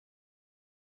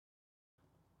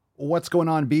What's going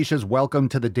on, Beaches? Welcome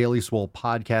to the Daily Swole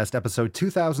Podcast, episode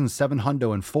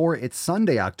 2704. It's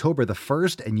Sunday, October the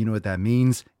 1st, and you know what that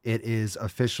means. It is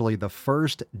officially the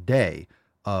first day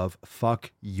of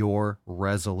Fuck Your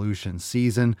Resolution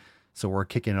season, so we're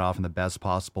kicking it off in the best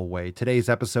possible way. Today's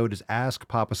episode is Ask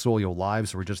Papa Swolio Live,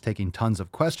 so we're just taking tons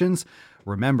of questions.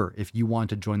 Remember, if you want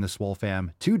to join the Swole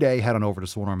fam today, head on over to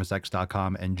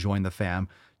swolenormousx.com and join the fam.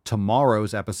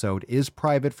 Tomorrow's episode is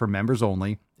private for members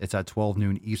only. It's at 12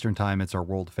 noon Eastern time. It's our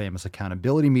world famous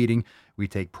accountability meeting. We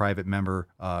take private member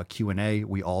Q&A.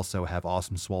 We also have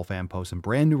awesome Swole fam posts and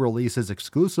brand new releases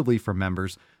exclusively for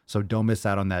members. So don't miss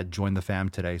out on that. Join the fam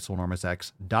today,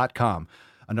 swolenormousx.com.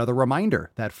 Another reminder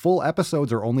that full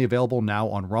episodes are only available now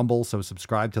on Rumble. So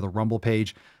subscribe to the Rumble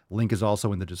page. Link is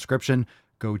also in the description.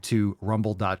 Go to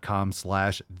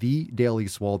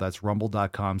rumble.com/thedailyswole. That's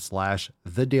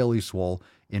rumble.com/thedailyswole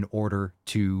in order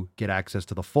to get access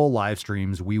to the full live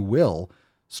streams. We will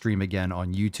stream again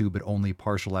on YouTube, but only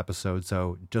partial episodes.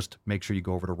 So just make sure you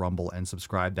go over to Rumble and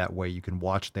subscribe. That way you can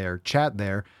watch there, chat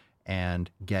there,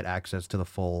 and get access to the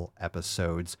full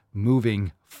episodes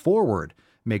moving forward.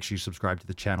 Make sure you subscribe to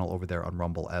the channel over there on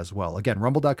Rumble as well. Again,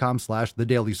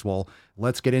 rumble.com/thedailyswole.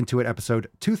 Let's get into it. Episode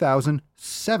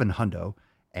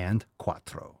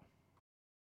 2704.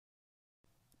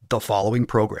 The following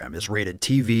program is rated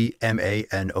TV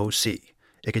MANOC.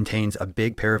 It contains a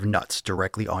big pair of nuts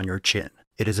directly on your chin.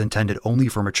 It is intended only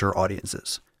for mature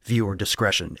audiences. Viewer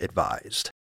discretion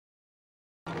advised.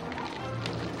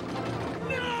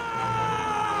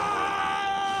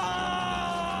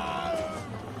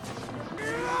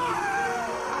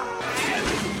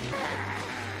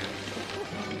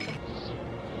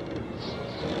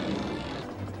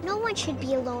 No one should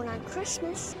be alone on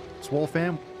Christmas. Swole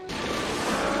fam.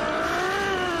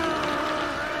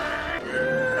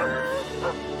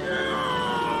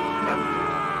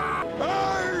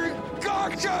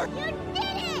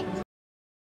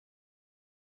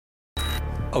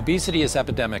 Obesity is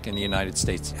epidemic in the United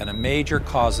States and a major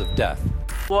cause of death.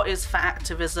 What is fat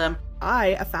activism?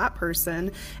 I, a fat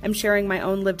person, am sharing my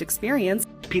own lived experience.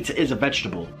 Pizza is a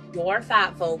vegetable. Your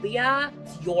fat phobia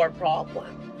is your problem.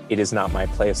 It is not my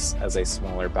place as a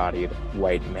smaller-bodied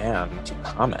white man to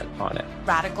comment on it.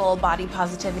 Radical body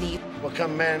positivity. What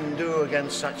can men do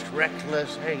against such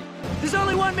reckless hate? There's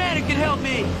only one man who can help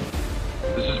me.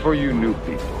 This is for you new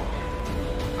people.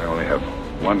 I only have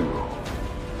one rule.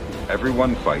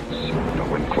 Everyone fights, no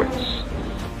one quits.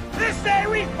 This day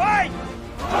we fight!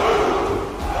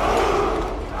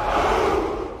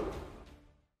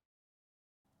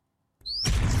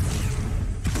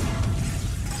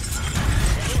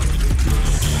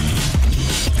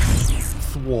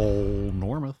 Swole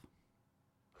Normuth.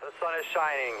 The sun is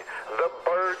shining, the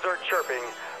birds are chirping,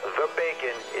 the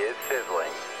bacon is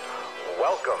sizzling.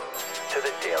 Welcome to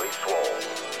the Daily Swole.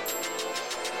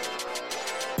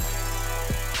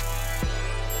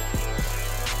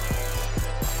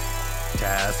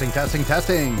 Testing. Test.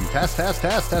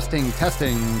 Testing.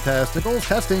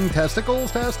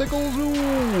 Testicles.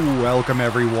 Ooh. Welcome,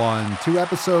 everyone, to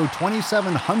episode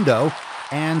 2700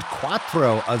 and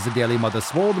Quattro of the Daily Mother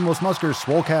Swole, the most muscular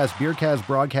Swolecast, Beercast,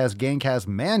 Broadcast, Gangcast,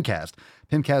 Mancast,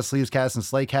 Pimpcast, Sleevescast, and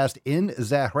Slaycast in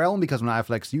that realm, because when I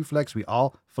flex, you flex, we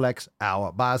all flex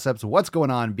our biceps. What's going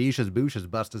on, Beaches, Booshes,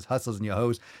 Busters, Hustlers, and your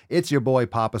host? It's your boy,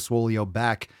 Papa Swolio,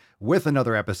 back with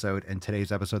another episode, and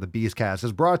today's episode of the Beastcast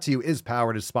is brought to you, is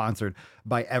powered, is sponsored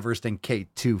by Everest and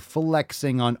Kate 2,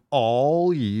 flexing on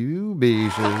all you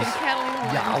Beaches. It's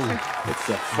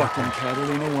the fucking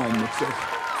Catalina wine mixer.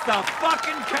 The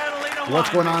fucking Catalina wine. What's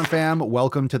going on, fam?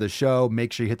 Welcome to the show.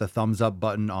 Make sure you hit the thumbs up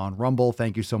button on Rumble.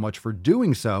 Thank you so much for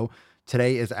doing so.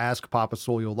 Today is Ask Papa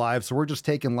Swolio Live, so we're just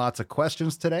taking lots of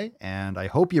questions today, and I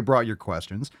hope you brought your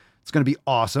questions. It's going to be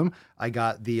awesome. I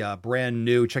got the brand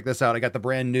new, check this out. I got the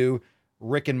brand new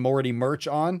Rick and Morty merch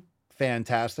on.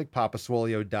 Fantastic.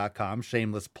 papaswolio.com.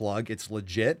 Shameless plug. It's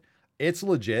legit.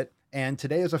 And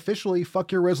today is officially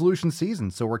Fuck Your Resolution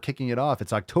season. So we're kicking it off.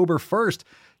 It's October 1st.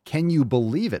 Can you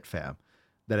believe it, fam?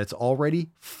 That it's already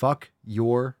Fuck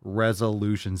Your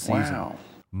Resolution season. Wow.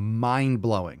 Mind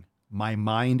blowing. My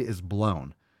mind is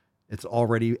blown. It's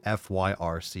already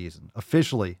FYR season.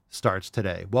 Officially starts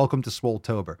today. Welcome to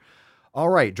Swoletober. All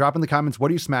right, drop in the comments,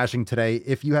 what are you smashing today?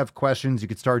 If you have questions, you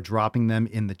could start dropping them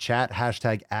in the chat.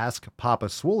 Hashtag Ask Papa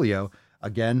Swolio.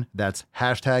 Again, that's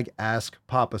hashtag Ask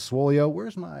Papa Swolio.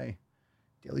 Where's my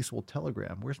Daily Swole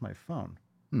Telegram? Where's my phone?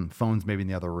 Phone's maybe in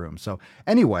the other room. So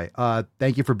anyway,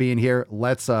 thank you for being here.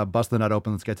 Let's bust the nut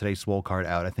open. Let's get today's Swole card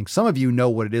out. I think some of you know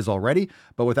what it is already,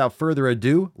 but without further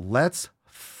ado, let's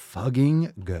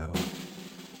fucking go.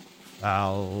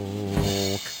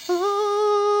 Falcon.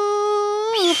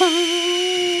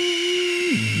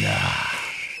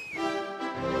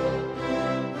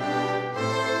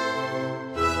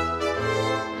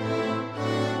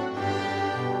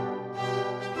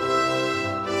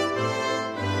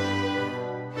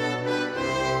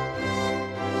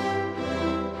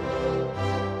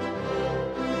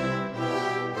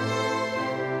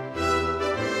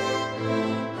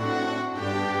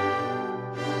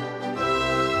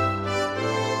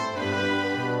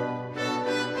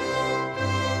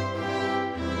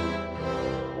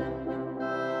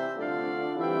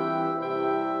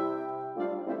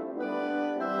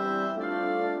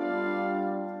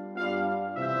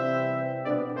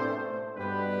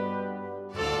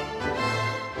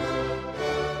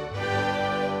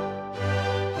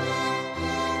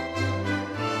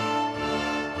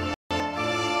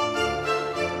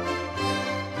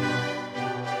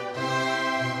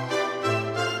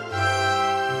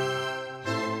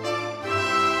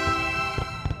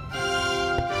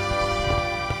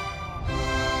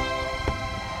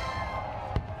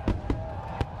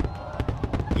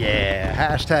 Yeah,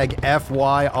 hashtag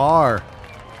FYR.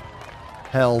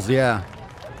 Hells yeah.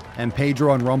 And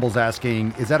Pedro on Rumble's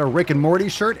asking, is that a Rick and Morty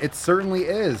shirt? It certainly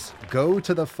is. Go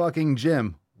to the fucking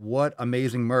gym. What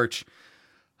amazing merch.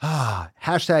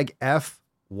 Hashtag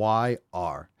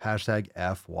FYR. Hashtag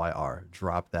FYR.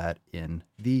 Drop that in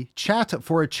the chat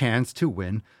for a chance to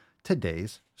win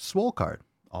today's Swole card.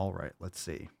 All right, let's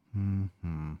see.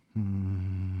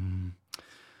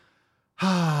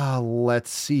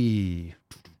 Let's see.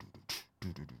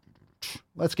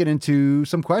 Let's get into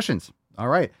some questions. All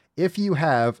right. If you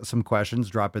have some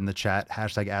questions, drop in the chat.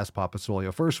 Hashtag Ask Papa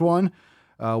Swolio. First one,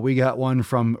 we got one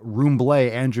from Roomblay.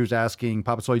 Andrew's asking,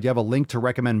 Papa Swolio, do you have a link to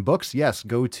recommend books? Yes.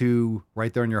 Go to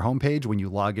right there on your homepage when you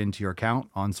log into your account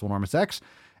on Swolenormous X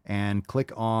and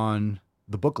click on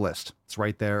the book list. It's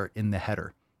right there in the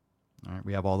header. All right.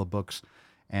 We have all the books.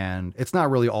 And it's not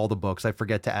really all the books. I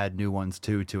forget to add new ones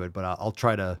to it, but I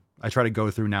try to go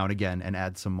through now and again and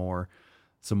add some more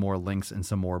links and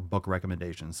some more book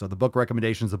recommendations. So the book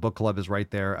recommendations, the book club is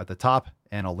right there at the top,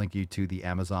 and I'll link you to the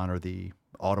Amazon or the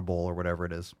Audible or whatever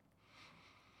it is.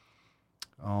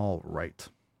 All right.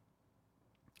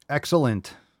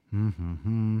 Excellent.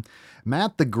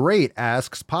 Matt the Great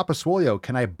asks, Papa Swolio,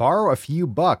 can I borrow a few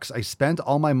bucks? I spent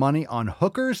all my money on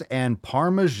hookers and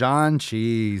Parmesan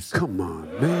cheese. Come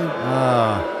on, man.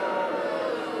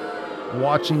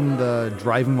 Watching the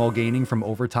Driving While Gaining from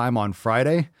Overtime on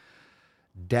Friday.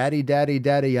 Daddy, daddy,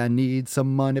 daddy, I need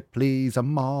some money, please.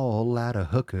 I'm all out of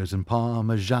hookers and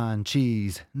Parmesan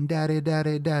cheese. Daddy,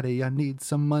 daddy, daddy, I need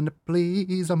some money,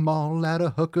 please. I'm all out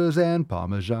of hookers and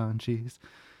Parmesan cheese.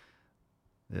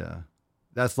 Yeah,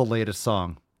 that's the latest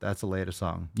song.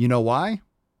 You know why?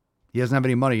 He doesn't have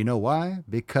any money. You know why?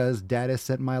 Because Daddy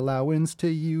sent my allowance to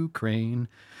Ukraine.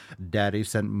 Daddy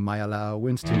sent my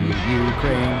allowance to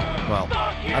Ukraine. Well,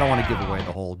 I don't want to give away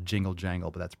the whole jingle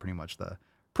jangle, but that's pretty much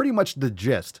the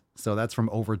gist. So that's from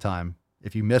Overtime.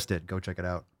 If you missed it, go check it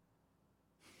out.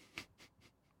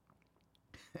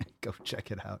 Go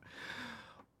check it out.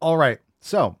 All right.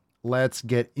 So let's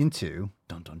get into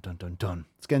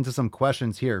Let's get into some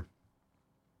questions here.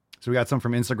 So we got some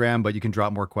from Instagram, but you can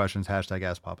drop more questions. Hashtag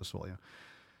Ask Papa Swolio.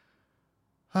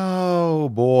 Oh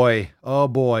boy.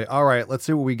 All right. Let's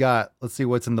see what we got. Let's see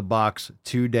what's in the box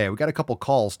today. We got a couple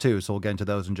calls too, so we'll get into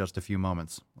those in just a few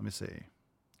moments. Let me see.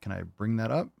 Can I bring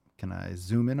that up? Can I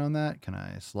zoom in on that? Can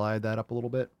I slide that up a little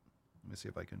bit? Let me see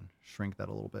if I can shrink that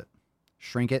a little bit.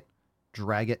 Shrink it,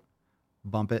 drag it,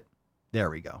 bump it. There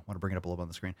we go. I want to bring it up a little bit on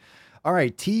the screen. All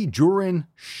right. T. Jurin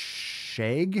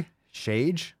Shage.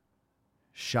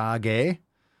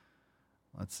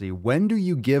 Let's see. When do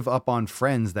you give up on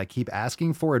friends that keep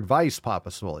asking for advice, Papa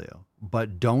Swolio,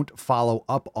 but don't follow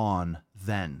up on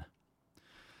then?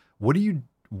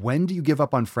 When do you give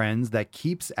up on friends that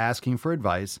keeps asking for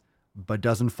advice, but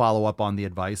doesn't follow up on the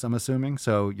advice, I'm assuming?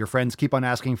 So your friends keep on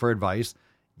asking for advice,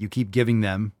 you keep giving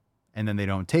them, and then they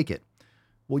don't take it.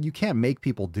 Well, you can't make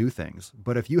people do things,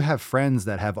 but if you have friends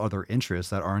that have other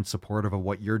interests that aren't supportive of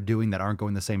what you're doing, that aren't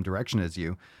going the same direction as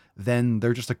you, then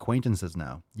they're just acquaintances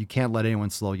now. You can't let anyone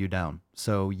slow you down.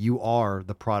 So you are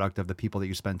the product of the people that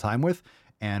you spend time with.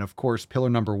 And of course, pillar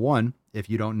number one, if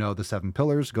you don't know the 7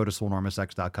 pillars, go to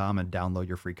swolenormousx.com and download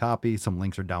your free copy. Some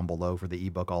links are down below for the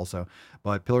ebook also.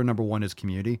 But pillar number one is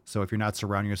community. So if you're not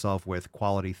surrounding yourself with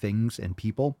quality things and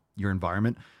people, your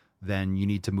environment, then you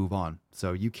need to move on.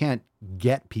 So you can't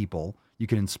get people. You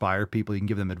can inspire people. You can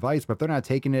give them advice. But if they're not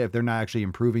taking it, if they're not actually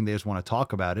improving, they just want to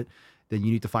talk about it, then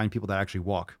you need to find people that actually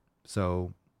walk.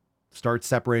 So start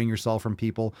separating yourself from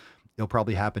people. It'll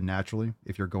probably happen naturally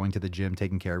if you're going to the gym,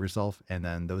 taking care of yourself, and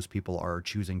then those people are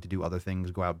choosing to do other things,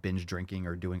 go out binge drinking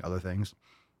or doing other things.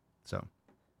 So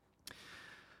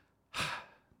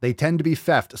they tend to be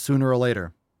theft sooner or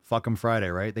later. Fuck 'em Friday,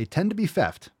 right? They tend to be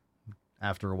theft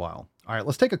after a while. All right,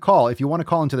 let's take a call. If you want to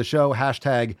call into the show,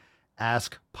 hashtag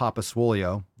Ask Papa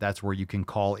Swolio. That's where you can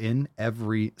call in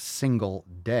every single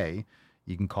day.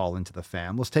 You can call into the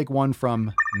fam. Let's take one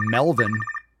from Melvin.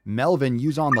 Melvin,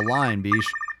 you's on the line,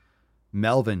 Bish.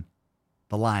 Melvin,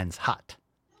 the line's hot.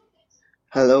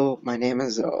 Hello, my name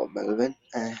is Melvin,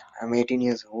 and I'm 18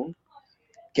 years old.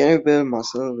 Can you build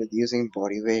muscle with using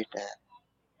body weight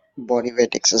and body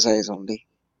weight exercise only?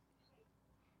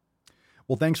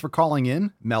 Well, thanks for calling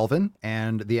in, Melvin.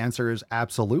 And the answer is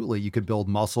absolutely. You could build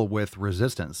muscle with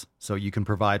resistance. So you can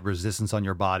provide resistance on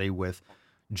your body with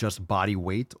just body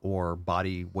weight or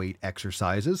body weight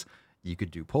exercises. You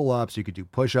could do pull-ups, you could do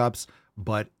push-ups,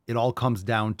 but it all comes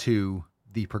down to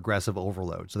the progressive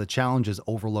overload. So the challenge is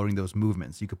overloading those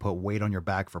movements. You could put weight on your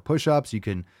back for push-ups. You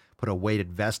can put a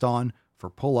weighted vest on for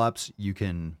pull-ups. You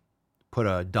can put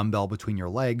a dumbbell between your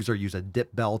legs or use a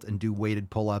dip belt and do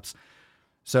weighted pull-ups.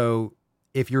 So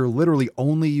if you're literally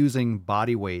only using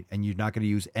body weight and you're not going to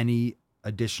use any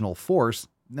additional force,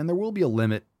 then there will be a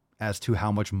limit as to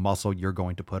how much muscle you're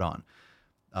going to put on.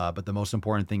 But the most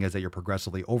important thing is that you're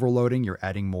progressively overloading. You're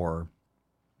adding more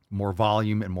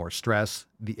volume and more stress.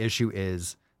 The issue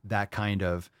is that kind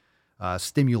of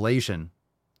stimulation.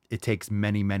 It takes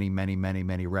many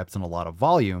reps and a lot of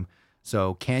volume.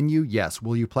 So can you? Yes.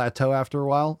 Will you plateau after a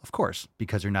while? Of course,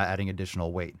 because you're not adding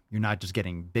additional weight. You're not just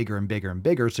getting bigger and bigger and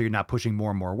bigger. So you're not pushing more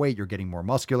and more weight. You're getting more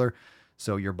muscular.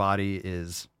 So your body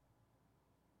is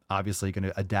obviously going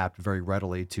to adapt very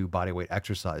readily to body weight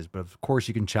exercise. But of course,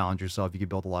 you can challenge yourself. You can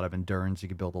build a lot of endurance. You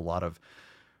can build a lot of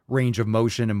range of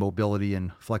motion and mobility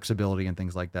and flexibility and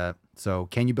things like that. So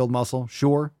can you build muscle?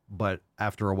 Sure. But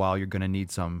after a while, you're going to need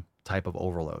some type of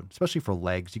overload, especially for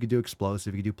legs. You could do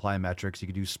explosive, you could do plyometrics, you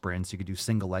could do sprints, you could do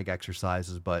single leg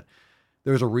exercises, but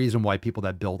there's a reason why people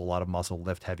that build a lot of muscle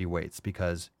lift heavy weights,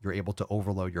 because you're able to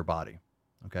overload your body.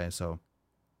 Okay. So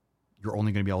you're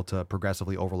only going to be able to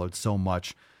progressively overload so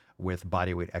much with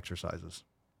body weight exercises.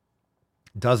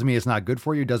 Doesn't mean it's not good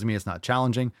for you. Doesn't mean it's not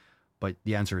challenging, but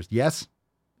the answer is yes.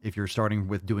 If you're starting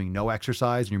with doing no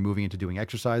exercise and you're moving into doing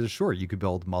exercises, sure, you could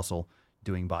build muscle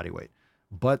doing body weight,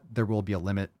 but there will be a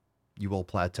limit. You will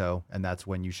plateau, and that's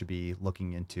when you should be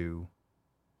looking into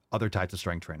other types of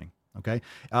strength training. Okay.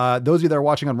 Those of you that are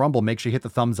watching on Rumble, make sure you hit the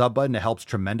thumbs up button. It helps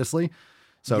tremendously.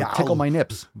 So tickle my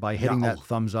nips by hitting that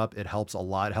thumbs up. It helps a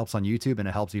lot. It helps on YouTube, and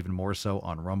it helps even more so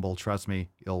on Rumble. Trust me,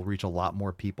 it'll reach a lot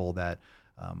more people that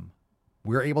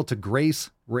we're able to grace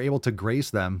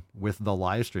them with the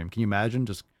live stream. Can you imagine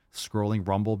just scrolling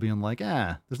Rumble being like,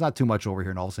 there's not too much over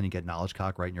here, and all of a sudden you get knowledge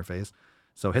cock right in your face.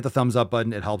 So hit the thumbs up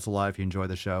button. It helps a lot if you enjoy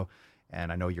the show.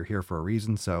 And I know you're here for a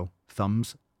reason. So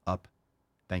thumbs up.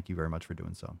 Thank you very much for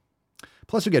doing so.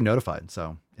 Plus you get notified.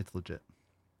 So it's legit.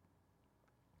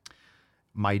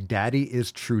 My daddy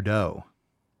is Trudeau.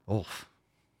 Oof.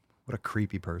 What a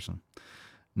creepy person.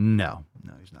 No,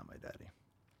 he's not my daddy.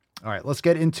 All right, let's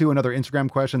get into another Instagram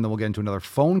question. Then we'll get into another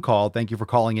phone call. Thank you for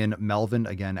calling in, Melvin.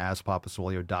 Again,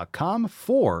 askpapaswolio.com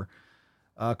for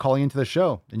calling into the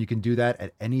show. And you can do that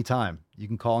at any time. You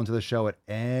can call into the show at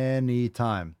any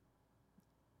time.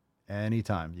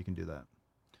 Anytime you can do that.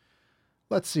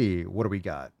 Let's see. What do we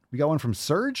got? We got one from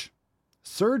Serge.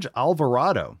 Serge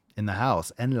Alvarado in the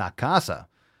house. En la casa.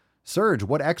 Serge,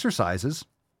 what exercises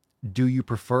do you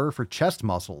prefer for chest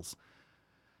muscles?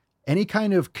 Any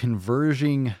kind of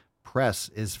converging press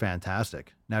is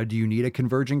fantastic. Now, do you need a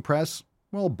converging press?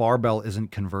 Well, barbell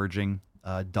isn't converging.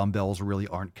 Dumbbells really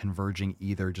aren't converging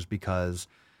either, just because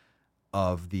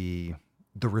of the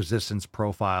resistance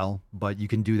profile. But you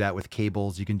can do that with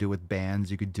cables. You can do it with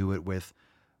bands. You could do it with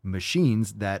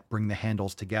machines that bring the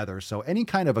handles together. So any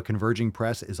kind of a converging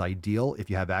press is ideal if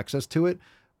you have access to it.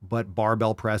 But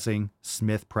barbell pressing,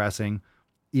 Smith pressing,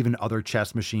 even other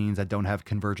chest machines that don't have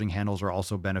converging handles are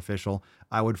also beneficial.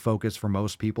 I would focus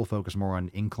more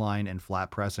on incline and flat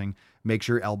pressing. Make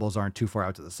sure your elbows aren't too far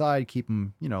out to the side. Keep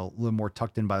them, a little more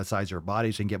tucked in by the sides of your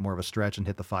body so you can get more of a stretch and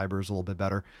hit the fibers a little bit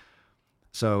better.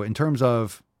 So in terms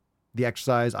of the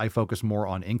exercise, I focus more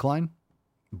on incline,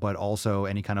 but also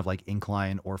any kind of like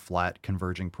incline or flat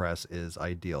converging press is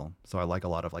ideal. So I like a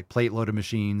lot of like plate loaded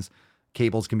machines.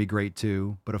 Cables can be great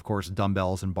too, but of course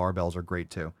dumbbells and barbells are great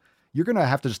too. You're going to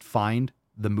have to just find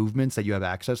the movements that you have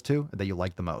access to that you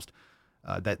like the most,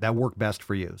 that work best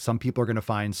for you. Some people are going to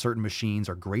find certain machines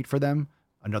are great for them.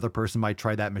 Another person might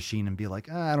try that machine and be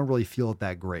like, I don't really feel it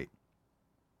that great.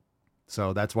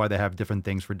 So that's why they have different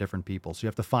things for different people. So you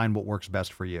have to find what works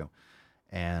best for you.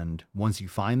 And once you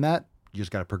find that, you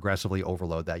just got to progressively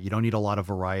overload that. You don't need a lot of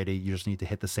variety. You just need to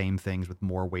hit the same things with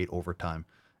more weight over time,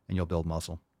 and you'll build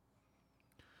muscle.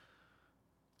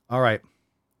 All right.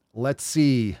 Let's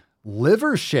see.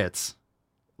 Liver shits.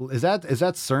 Is that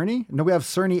Cerny? No, we have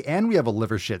Cerny and we have a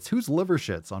liver shits. Who's liver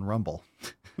shits on Rumble?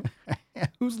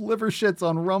 Who's liver shits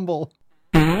on Rumble?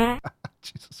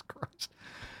 Jesus Christ.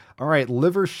 All right.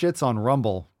 Liver shits on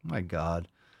Rumble. My God.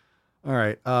 All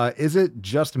right. Is it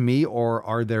just me, or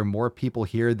are there more people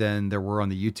here than there were on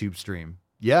the YouTube stream?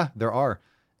 Yeah, there are.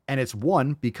 And it's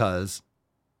one because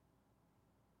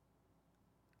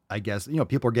I guess,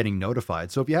 people are getting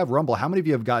notified. So if you have Rumble, how many of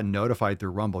you have gotten notified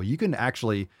through Rumble? You can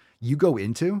actually, you go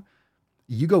into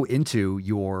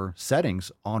your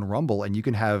settings on Rumble and you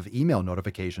can have email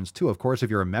notifications too. Of course, if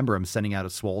you're a member, I'm sending out a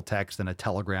Swole text and a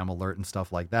Telegram alert and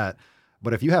stuff like that.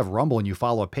 But if you have Rumble and you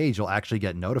follow a page, you'll actually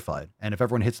get notified. And if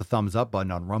everyone hits the thumbs up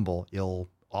button on Rumble, you'll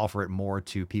offer it more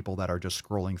to people that are just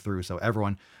scrolling through. So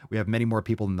everyone, we have many more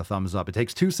people than the thumbs up. It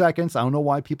takes 2 seconds. I don't know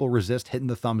why people resist hitting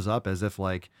the thumbs up, as if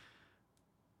like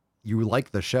you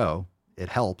like the show. It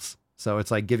helps. So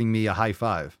it's like giving me a high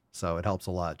five. So it helps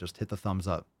a lot. Just hit the thumbs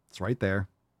up. It's right there.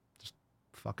 Just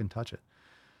fucking touch it.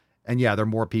 And yeah, there are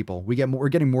more people. We're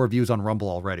getting more views on Rumble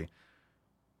already.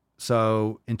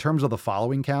 So in terms of the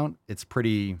following count, it's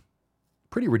pretty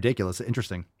ridiculous.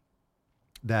 Interesting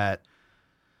that,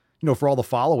 for all the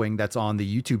following that's on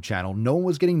the YouTube channel, no one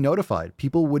was getting notified.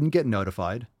 People wouldn't get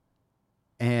notified.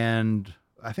 And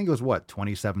I think it was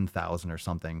 27,000 or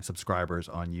something subscribers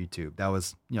on YouTube. That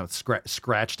was,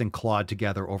 scratched and clawed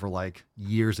together over like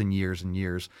years and years and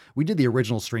years. We did the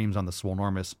original streams on the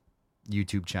Swolenormous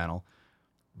YouTube channel,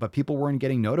 but people weren't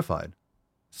getting notified.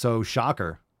 So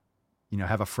shocker,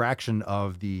 have a fraction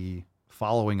of the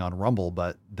following on Rumble,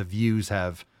 but the views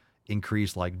have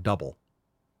increased like double.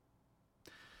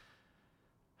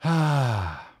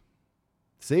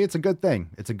 See, it's a good thing.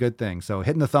 It's a good thing. So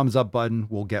hitting the thumbs up button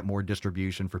will get more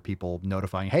distribution for people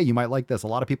notifying, hey, you might like this. A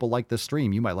lot of people like this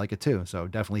stream. You might like it too. So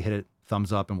definitely hit it,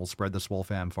 thumbs up, and we'll spread the Swole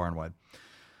fam far and wide.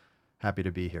 Happy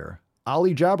to be here.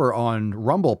 Ali Jabber on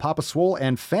Rumble, Papa Swole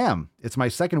and fam. It's my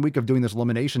second week of doing this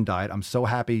elimination diet. I'm so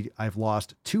happy I've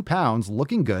lost 2 pounds,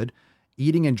 looking good,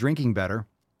 eating and drinking better.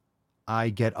 I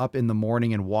get up in the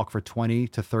morning and walk for 20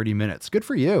 to 30 minutes. Good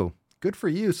for you. Good for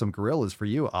you. Some gorillas for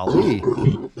you, Ali.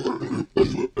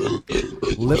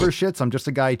 Liver shits. I'm just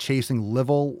a guy chasing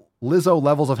Lizzo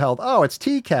levels of health. Oh, it's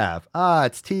TCAP.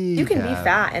 It's TCAP. You can be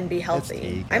fat and be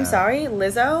healthy. I'm sorry,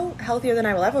 Lizzo, healthier than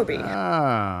I will ever be.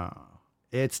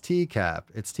 It's TCAP.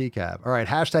 It's TCAP. All right.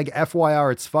 Hashtag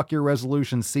FYR. It's fuck your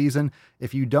resolution season.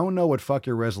 If you don't know what fuck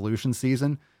your resolution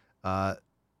season, this is,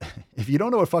 if you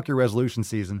don't know what fuck your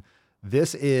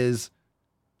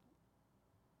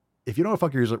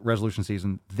resolution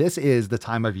season, this is the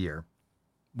time of year.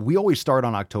 We always start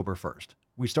on October 1st.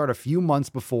 We start a few months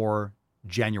before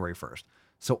January 1st.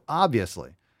 So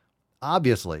obviously,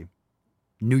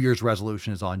 New Year's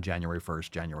resolution is on January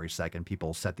 1st, January 2nd.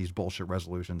 People set these bullshit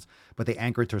resolutions, but they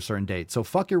anchor it to a certain date. So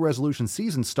fuck your resolution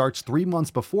season starts 3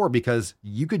 months before, because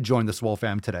you could join the Swole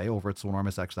fam today over at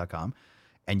swolenormousx.com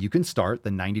and you can start the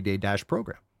 90-day dash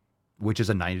program, which is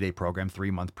a 90-day program,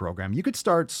 3-month program. You could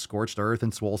start Scorched Earth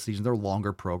and Swole Season. They're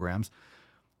longer programs.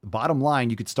 Bottom line,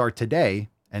 you could start today,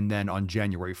 and then on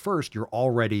January 1st, you're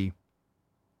already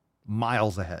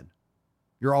miles ahead.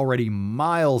 You're already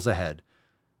miles ahead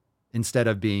instead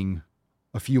of being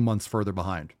a few months further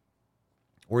behind.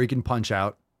 Or you can punch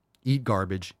out, eat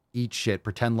garbage, eat shit,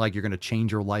 pretend like you're going to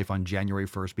change your life on January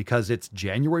 1st because it's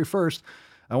January 1st.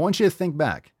 I want you to think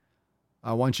back.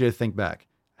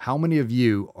 How many of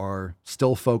you are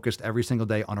still focused every single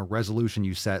day on a resolution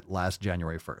you set last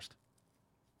January 1st?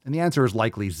 And the answer is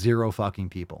likely 0 fucking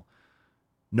people.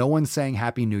 No one's saying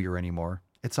Happy New Year anymore.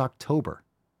 It's October.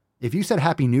 If you said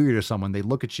Happy New Year to someone, they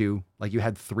look at you like you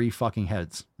had 3 fucking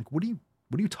heads. Like, what are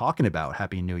you talking about?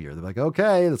 Happy New Year. They're like,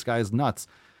 okay, this guy is nuts.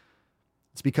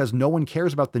 It's because no one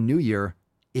cares about the New Year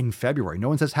in February. No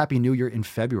one says Happy New Year in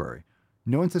February.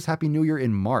 No one says Happy New Year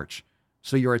in March.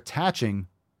 So you're changing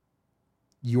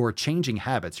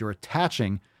habits. You're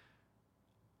attaching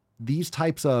these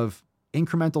types of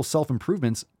incremental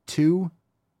self-improvements to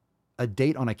a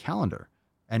date on a calendar.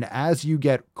 And as you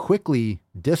get quickly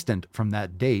distant from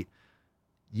that date,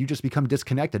 you just become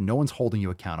disconnected. No one's holding you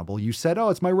accountable. You said, oh,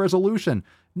 it's my resolution.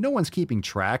 No one's keeping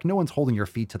track. No one's holding your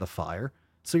feet to the fire.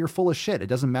 So you're full of shit. It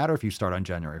doesn't matter if you start on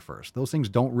January 1st. Those things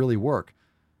don't really work.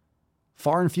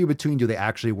 Far and few between do they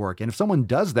actually work. And if someone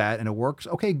does that and it works,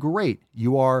 okay, great.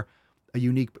 You are a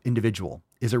unique individual.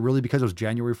 Is it really because it was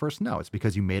January 1st? No, it's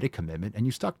because you made a commitment and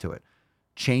you stuck to it.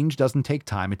 Change doesn't take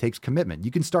time. It takes commitment.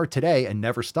 You can start today and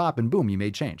never stop, and boom, you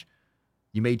made change.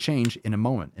 You made change in a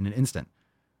moment, in an instant.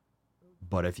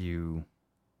 But if you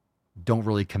don't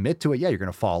really commit to it, yeah, you're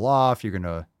going to fall off. You're going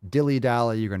to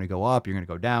dilly-dally. You're going to go up. You're going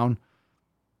to go down,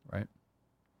 right?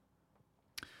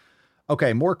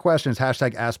 Okay, more questions.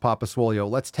 Hashtag Ask Papa Swolio.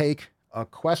 Let's take a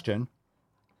question.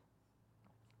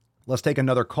 Let's take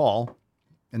another call,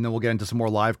 and then we'll get into some more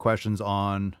live questions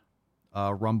on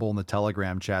Rumble and the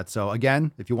Telegram chat. So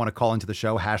again, if you want to call into the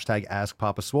show, hashtag Ask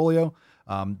Papa Swolio.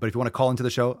 But if you want to call into the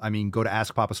show, go to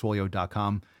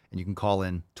askpapaswolio.com and you can call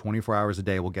in 24 hours a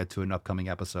day. We'll get to an upcoming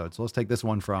episode. So let's take this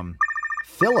one from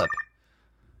Philip.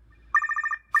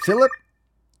 Philip,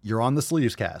 you're on the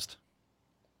Sleeves Cast.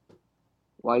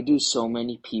 Why do so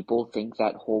many people think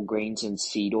that whole grains and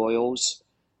seed oils,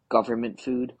 government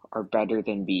food, are better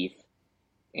than beef?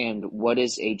 And what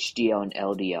is HDL and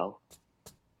LDL?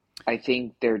 I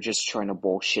think they're just trying to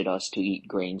bullshit us to eat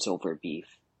grains over beef.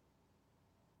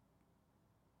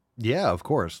 Yeah, of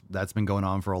course. That's been going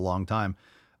on for a long time.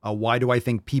 Why do I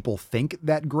think people think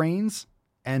that grains?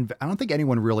 And I don't think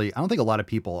anyone really, I don't think a lot of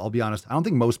people, I'll be honest, I don't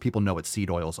think most people know what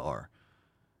seed oils are.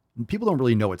 People don't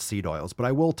really know what seed oils, but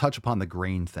I will touch upon the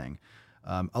grain thing.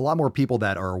 A lot more people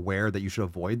that are aware that you should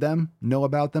avoid them know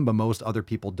about them, but most other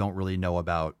people don't really know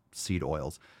about seed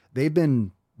oils. They've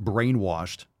been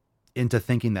brainwashed into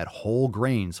thinking that whole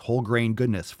grains, whole grain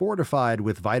goodness, fortified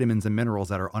with vitamins and minerals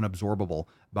that are unabsorbable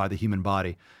by the human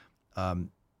body.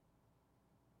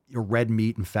 Your red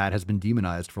meat and fat has been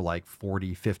demonized for like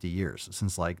 40, 50 years,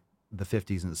 since like the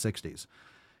 50s and the 60s.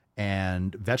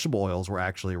 And vegetable oils were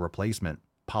actually a replacement,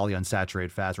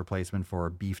 polyunsaturated fats replacement for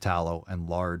beef tallow and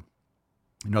lard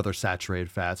and other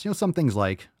saturated fats. Some things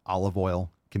like olive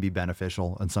oil can be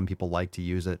beneficial and some people like to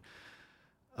use it.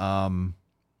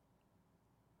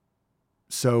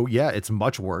 So yeah, it's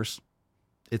much worse.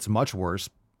 It's much worse.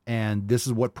 And this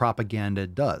is what propaganda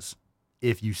does.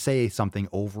 If you say something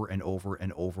over and over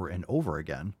and over and over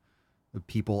again,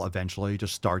 people eventually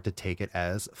just start to take it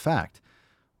as fact.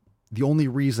 The only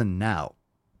reason now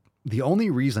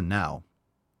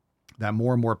that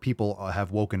more and more people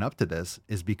have woken up to this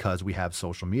is because we have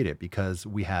social media, because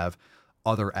we have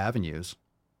other avenues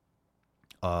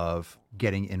of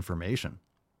getting information.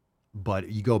 But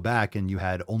you go back and you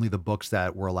had only the books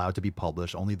that were allowed to be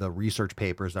published, only the research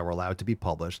papers that were allowed to be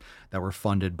published, that were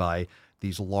funded by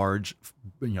these large,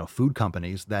 food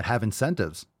companies that have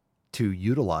incentives to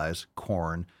utilize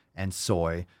corn and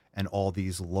soy and all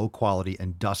these low quality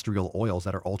industrial oils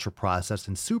that are ultra processed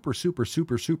and super, super,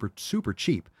 super, super, super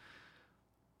cheap.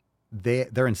 They're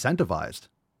incentivized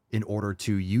in order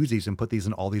to use these and put these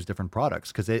in all these different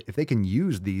products. Because if they can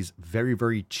use these very,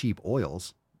 very cheap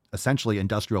oils, essentially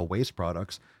industrial waste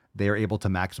products, they are able to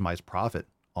maximize profit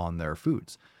on their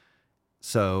foods.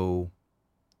 So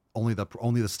only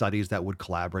the studies that would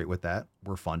collaborate with that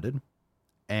were funded.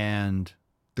 And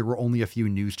there were only a few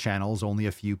news channels, only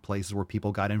a few places where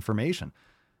people got information.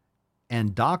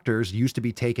 And doctors used to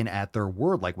be taken at their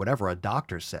word, like whatever a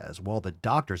doctor says. Well, the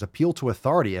doctors appeal to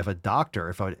authority. If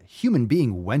a human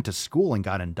being went to school and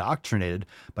got indoctrinated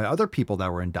by other people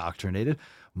that were indoctrinated,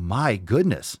 my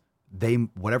goodness,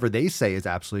 whatever they say is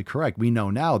absolutely correct. We know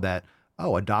now that,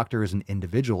 a doctor is an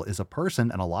individual, is a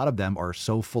person, and a lot of them are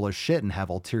so full of shit and have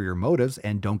ulterior motives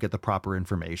and don't get the proper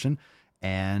information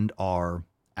and are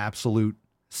absolute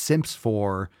simps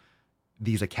for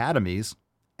these academies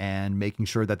and making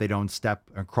sure that they don't step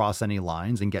across any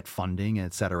lines and get funding,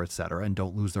 et cetera, and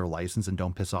don't lose their license and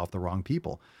don't piss off the wrong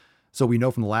people. So we know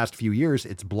from the last few years,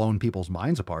 it's blown people's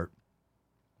minds apart.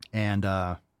 And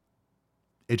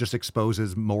it just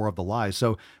exposes more of the lies.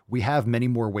 So we have many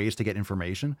more ways to get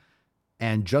information.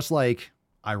 And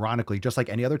ironically, just like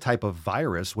any other type of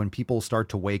virus, when people start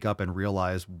to wake up and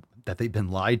realize that they've been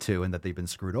lied to and that they've been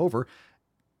screwed over,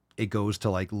 it goes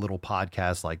to like little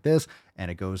podcasts like this,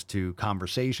 and it goes to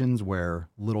conversations where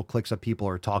little cliques of people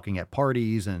are talking at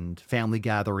parties and family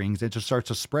gatherings. It just starts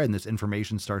to spread, and this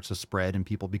information starts to spread, and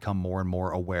people become more and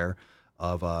more aware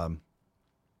of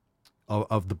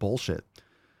the bullshit.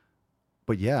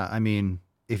 But yeah,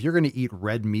 if you're going to eat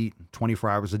red meat 24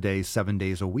 hours a day, 7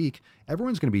 days a week,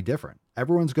 everyone's going to be different.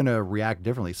 Everyone's going to react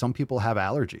differently. Some people have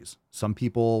allergies. Some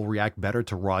people react better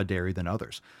to raw dairy than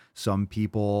others. Some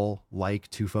people like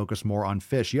to focus more on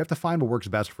fish. You have to find what works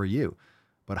best for you.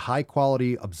 But high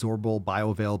quality, absorbable,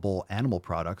 bioavailable animal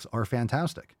products are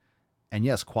fantastic. And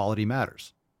yes, quality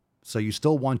matters. So you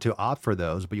still want to opt for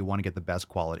those, but you want to get the best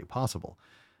quality possible.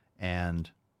 And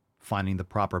finding the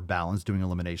proper balance, doing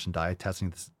elimination diet,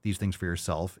 testing these things for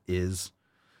yourself is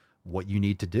what you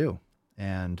need to do.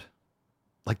 And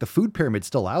like the food pyramid's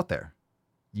still out there.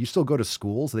 You still go to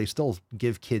schools. They still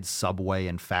give kids Subway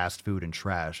and fast food and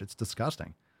trash. It's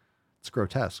disgusting. It's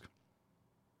grotesque.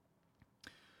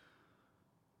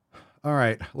 All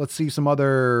right, let's see some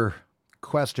other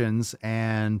questions.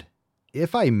 And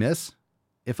if I miss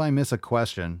a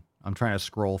question, I'm trying to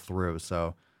scroll through.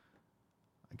 So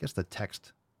I guess the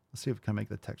text, let's see if we can make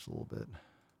the text a little bit.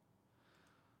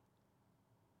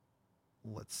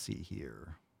 Let's see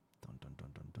here. Dun, dun, dun,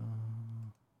 dun,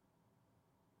 dun.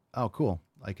 Oh, cool.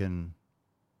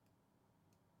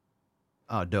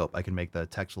 Oh, dope. I can make the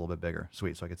text a little bit bigger.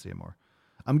 Sweet. So I can see it more.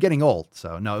 I'm getting old.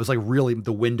 So no, it was like really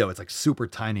the window. It's like super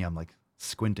tiny. I'm like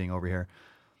squinting over here.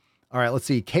 All right. Let's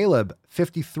see. Caleb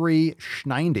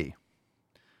 5390.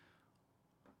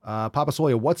 Papa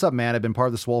Swolio, what's up, man? I've been part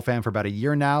of the Swole fan for about a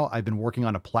year now. I've been working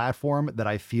on a platform that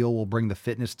I feel will bring the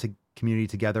fitness community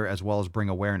together as well as bring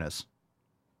awareness.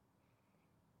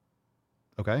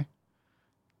 Okay.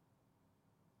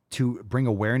 To bring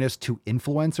awareness to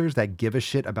influencers that give a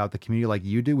shit about the community like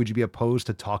you do. Would you be opposed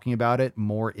to talking about it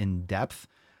more in depth?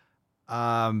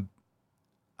 I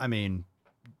mean,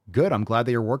 good. I'm glad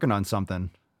that you're working on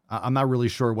something. I'm not really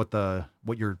sure what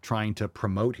you're trying to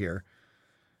promote here,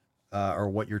 or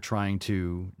what you're trying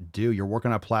to do. You're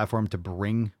working on a platform to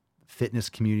bring fitness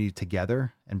community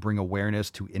together and bring awareness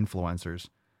to influencers.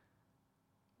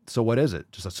 So what is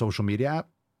it? Just a social media app?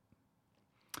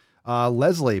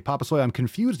 Leslie, Papa Soy, I'm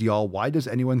confused, y'all. Why does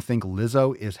anyone think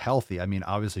Lizzo is healthy? I mean,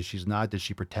 obviously she's not. Does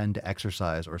she pretend to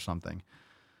exercise or something?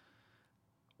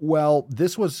 Well,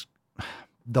 this was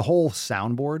the whole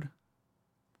soundboard.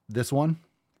 This one.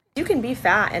 You can be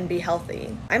fat and be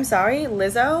healthy. I'm sorry,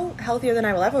 Lizzo, healthier than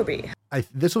I will ever be.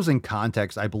 This was in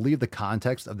context. I believe the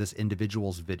context of this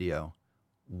individual's video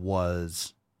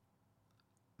was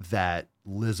that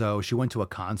Lizzo, she went to a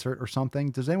concert or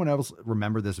something. Does anyone else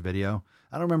remember this video?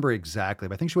 I don't remember exactly,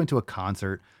 but I think she went to a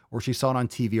concert or she saw it on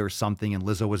TV or something and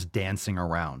Lizzo was dancing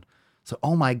around. So,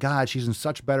 oh my God, she's in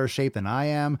such better shape than I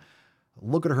am.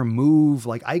 Look at her move.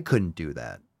 Like I couldn't do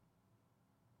that.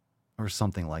 Or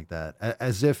something like that.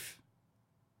 As if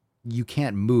you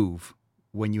can't move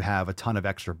when you have a ton of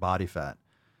extra body fat.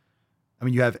 I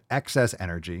mean, you have excess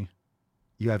energy.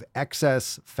 You have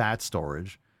excess fat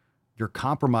storage. You're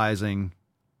compromising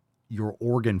your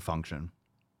organ function.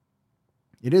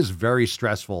 It is very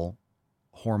stressful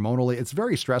hormonally. It's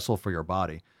very stressful for your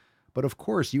body. But of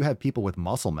course, you have people with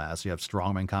muscle mass. You have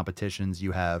strongman competitions.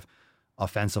 You have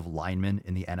offensive linemen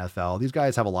in the NFL. These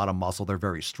guys have a lot of muscle. They're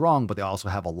very strong, but they also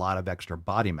have a lot of extra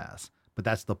body mass. But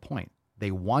that's the point.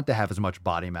 They want to have as much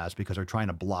body mass because they're trying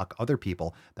to block other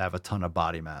people that have a ton of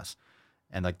body mass.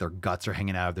 And like their guts are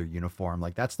hanging out of their uniform.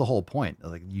 Like that's the whole point.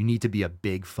 Like you need to be a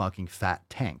big fucking fat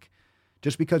tank.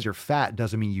 Just because you're fat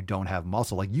doesn't mean you don't have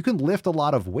muscle. Like you can lift a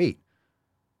lot of weight.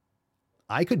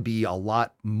 I could be a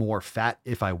lot more fat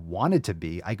if I wanted to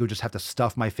be. I could just have to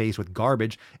stuff my face with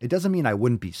garbage. It doesn't mean I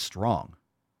wouldn't be strong.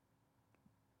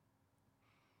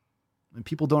 And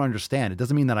people don't understand. It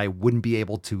doesn't mean that I wouldn't be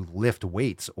able to lift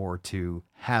weights or to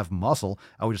have muscle.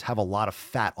 I would just have a lot of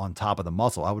fat on top of the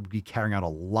muscle. I would be carrying out a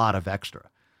lot of extra.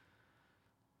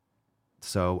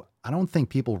 So I don't think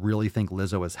people really think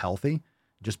Lizzo is healthy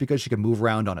just because she can move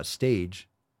around on a stage.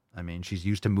 I mean, she's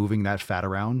used to moving that fat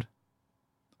around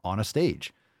on a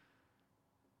stage.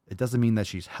 It doesn't mean that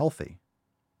she's healthy.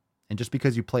 And just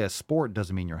because you play a sport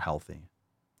doesn't mean you're healthy.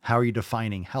 How are you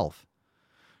defining health?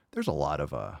 There's a lot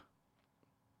of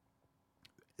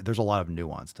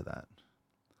nuance to that.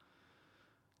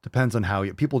 Depends on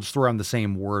how people just throw around the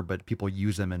same word, but people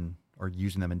use them and are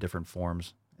using them in different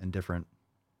forms and different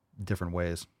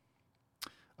ways.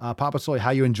 Papa Soy, how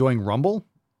you enjoying Rumble?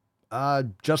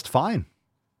 Just fine.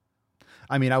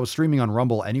 I mean, I was streaming on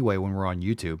Rumble anyway when we were on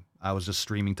YouTube. I was just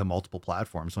streaming to multiple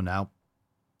platforms. So now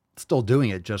still doing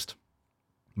it, just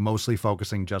mostly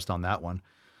focusing just on that one.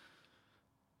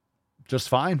 Just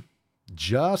fine.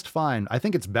 Just fine. I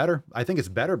think it's better. I think it's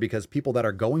better because people that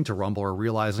are going to Rumble are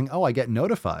realizing, oh, I get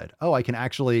notified. Oh, I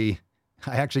actually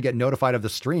get notified of the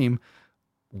stream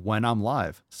when I'm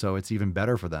live. So it's even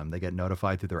better for them. They get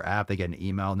notified through their app. They get an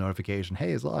email notification.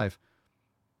 Hey, it's live.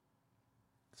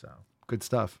 So good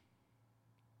stuff.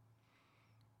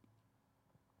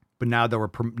 But now that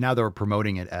we're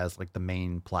promoting it as like the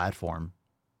main platform,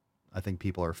 I think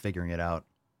people are figuring it out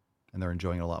and they're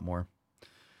enjoying it a lot more.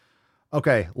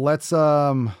 Okay, let's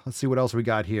see what else we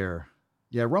got here.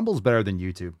 Yeah, Rumble's better than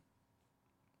YouTube.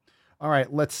 All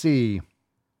right, let's see.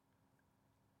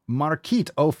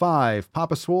 Marquite05,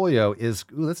 Papa Swolio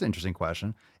that's an interesting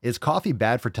question. Is coffee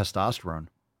bad for testosterone?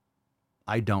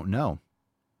 I don't know.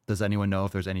 Does anyone know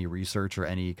if there's any research or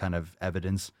any kind of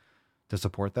evidence to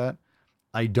support that?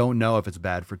 I don't know if it's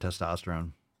bad for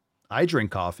testosterone. I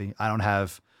drink coffee.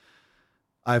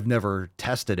 I've never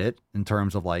tested it in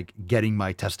terms of like getting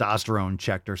my testosterone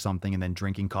checked or something and then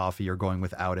drinking coffee or going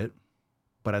without it.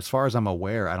 But as far as I'm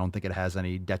aware, I don't think it has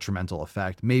any detrimental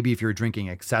effect. Maybe if you're drinking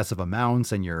excessive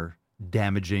amounts and you're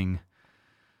damaging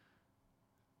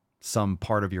some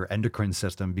part of your endocrine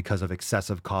system because of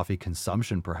excessive coffee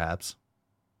consumption, perhaps,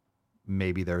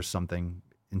 maybe there's something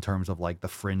in terms of like the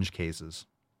fringe cases.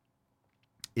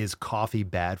 Is coffee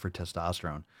bad for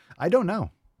testosterone? I don't know.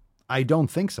 I don't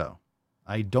think so.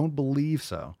 I don't believe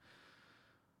so.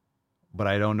 But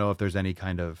I don't know if there's any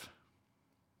kind of,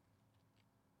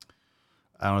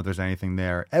 I don't know if there's anything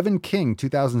there. Evan King,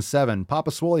 2007. Papa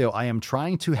Swolio, I am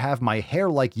trying to have my hair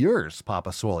like yours,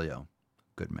 Papa Swolio.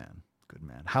 Good man. Good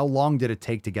man. How long did it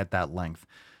take to get that length?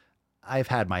 I've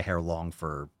had my hair long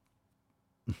for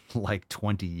like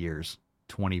 20 years,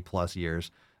 20 plus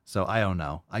years. So I don't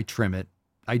know. I trim it.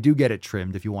 I do get it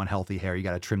trimmed. If you want healthy hair, you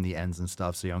got to trim the ends and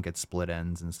stuff so you don't get split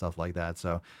ends and stuff like that.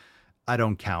 So I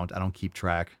don't count. I don't keep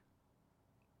track.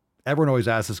 Everyone always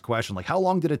asks this question, like, how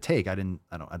long did it take? I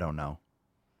don't know.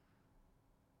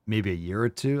 Maybe a year or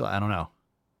two. I don't know.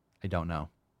 I don't know.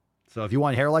 So if you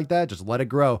want hair like that, just let it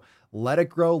grow. Let it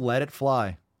grow. Let it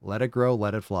fly. Let it grow.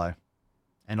 Let it fly.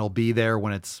 And it'll be there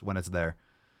when it's there.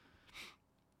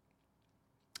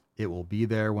 It will be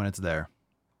there when it's there.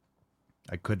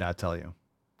 I could not tell you.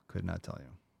 Could not tell you.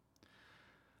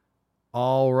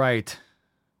 All right.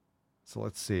 So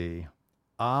let's see.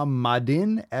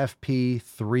 Madin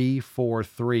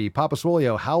FP343. Papa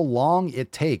Swolio, how long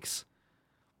it takes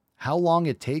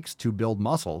to build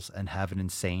muscles and have an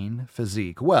insane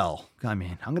physique? Well, I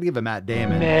mean, I'm going to give it Matt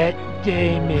Damon. Matt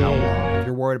Damon. How long? If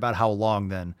you're worried about how long,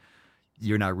 then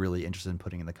you're not really interested in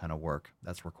putting in the kind of work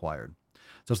that's required.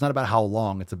 So it's not about how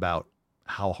long. It's about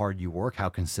how hard you work, how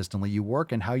consistently you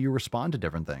work, and how you respond to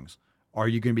different things. Are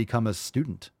you going to become a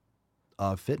student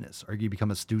of fitness? Are you going to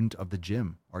become a student of the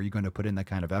gym? Are you going to put in that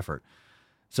kind of effort?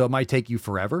 So it might take you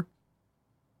forever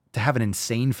to have an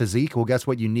insane physique. Well, guess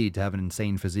what you need to have an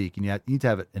insane physique? You need to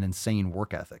have an insane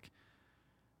work ethic.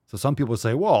 So some people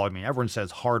say, well, I mean, everyone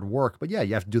says hard work, but yeah,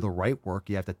 you have to do the right work.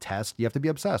 You have to test. You have to be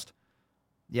obsessed.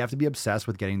 You have to be obsessed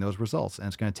with getting those results. And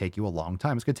it's going to take you a long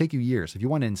time. It's going to take you years. If you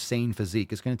want an insane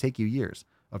physique, it's going to take you years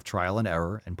of trial and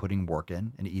error and putting work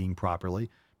in and eating properly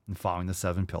and following the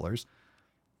 7 pillars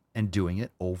and doing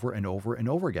it over and over and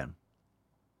over again.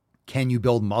 Can you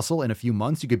build muscle in a few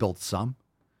months? You could build some.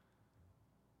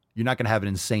 You're not going to have an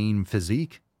insane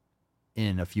physique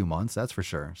in a few months, that's for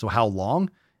sure. So how long?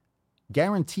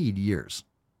 Guaranteed years.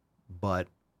 But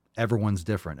everyone's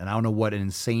different. And I don't know what an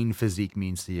insane physique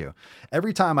means to you.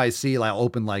 Every time I see, like, I'll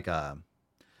open like a,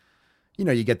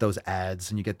 you get those ads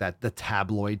and you get the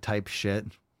tabloid type shit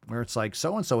where it's like,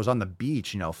 so-and-so is on the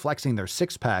beach, flexing their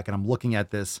 6-pack. And I'm looking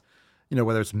at this,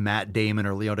 whether it's Matt Damon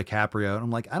or Leo DiCaprio. And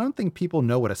I'm like, I don't think people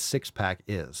know what a 6-pack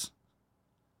is.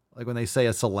 Like when they say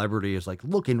a celebrity is like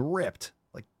looking ripped,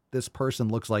 like this person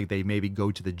looks like they maybe go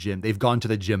to the gym. They've gone to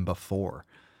the gym before.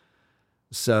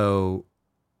 So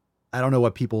I don't know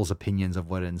what people's opinions of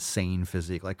what an insane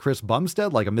physique, like Chris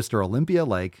Bumstead, like a Mr. Olympia,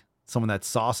 like someone that's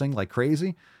saucing like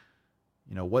crazy.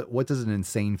 What does an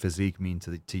insane physique mean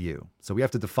to you? So we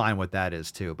have to define what that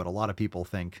is too. But a lot of people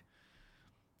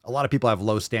have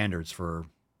low standards for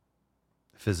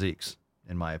physiques,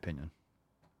 in my opinion.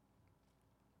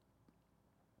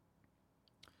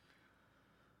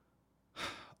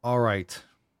 All right.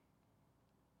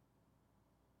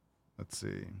 Let's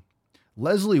see.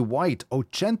 Leslie White,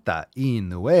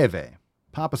 89.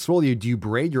 Papa Swolio, do you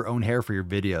braid your own hair for your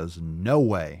videos? No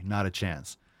way. Not a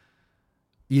chance.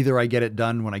 Either I get it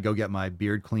done when I go get my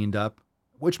beard cleaned up,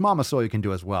 which Mama Swolio can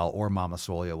do as well, or Mama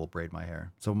Swolio will braid my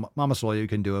hair. So Mama Swolio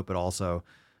can do it, but also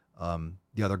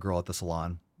the other girl at the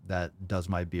salon that does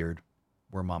my beard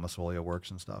where Mama Swolio works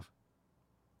and stuff.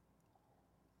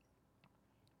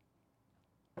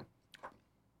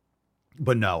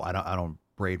 But no, I don't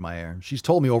braid my hair. She's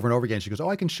told me over and over again. She goes, "Oh,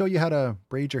 I can show you how to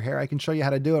braid your hair. I can show you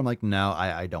how to do it." I'm like, "No,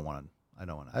 I don't want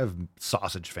to. I have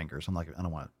sausage fingers. I'm like, I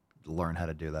don't want to learn how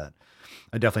to do that.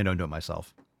 I definitely don't do it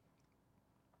myself.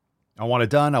 I want it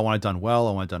done. I want it done well.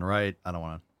 I want it done right. I don't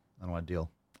want to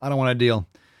deal. I don't want to deal."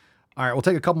 All right, we'll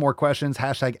take a couple more questions.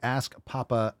 Hashtag Ask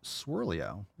Papa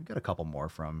Swirlio. We've got a couple more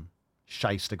from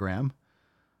Shystagram.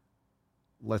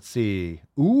 Let's see.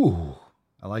 Ooh,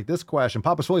 I like this question.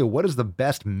 Papa Swolio, what is the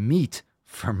best meat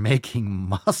for making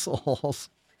muscles?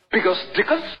 Because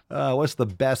what's the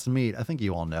best meat? I think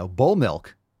you all know. Bull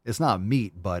milk. It's not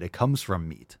meat, but it comes from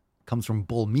meat. It comes from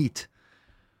bull meat.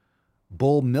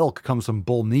 Bull milk comes from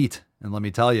bull meat. And let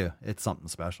me tell you, it's something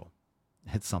special.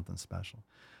 It's something special.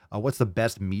 What's the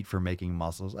best meat for making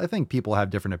muscles? I think people have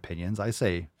different opinions. I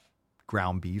say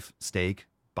ground beef, steak,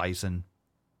 bison,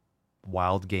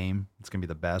 wild game. It's going to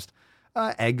be the best.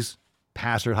 Eggs,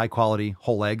 pastured, high quality,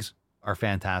 whole eggs are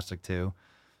fantastic too.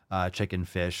 Chicken,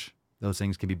 fish, those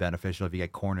things can be beneficial if you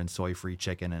get corn and soy free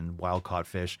chicken and wild caught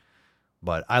fish.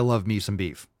 But I love me some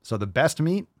beef. So the best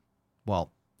meat,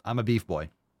 well, I'm a beef boy.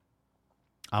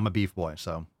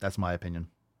 So that's my opinion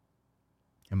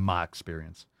in my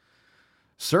experience.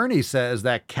 Cerny says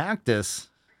that cactus.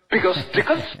 Because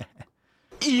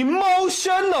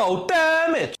emotional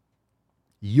damage.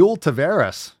 Yul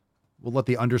Tavares. We'll let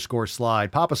the underscore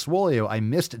slide. Papa Swolio, I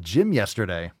missed gym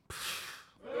yesterday.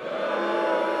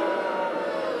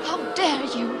 How dare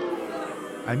you?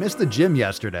 I missed the gym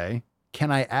yesterday.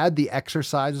 Can I add the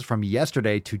exercises from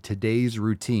yesterday to today's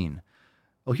routine?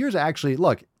 Well, here's actually,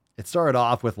 look, it started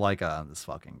off with like, this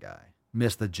fucking guy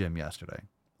missed the gym yesterday.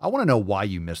 I want to know why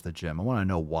you missed the gym. I want to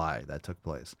know why that took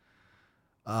place.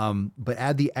 But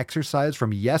add the exercise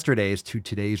from yesterday's to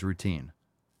today's routine.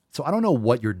 So I don't know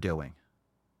what you're doing.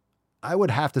 I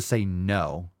would have to say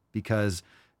no, because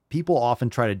people often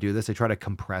try to do this. They try to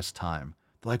compress time.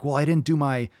 They're like, well, I didn't do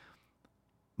my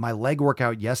leg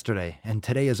workout yesterday and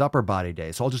today is upper body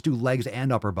day. So I'll just do legs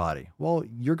and upper body. Well,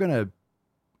 you're going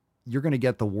to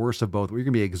get the worst of both. You're going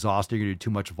to be exhausted. You're going to do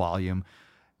too much volume.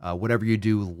 Whatever you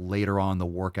do later on in the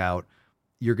workout,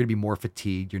 you're going to be more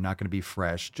fatigued. You're not going to be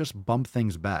fresh. Just bump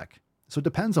things back. So it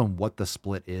depends on what the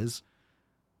split is.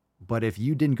 But if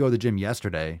you didn't go to the gym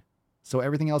yesterday, so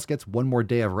everything else gets one more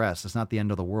day of rest. It's not the end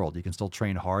of the world. You can still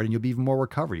train hard and you'll be even more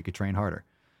recovered. You could train harder.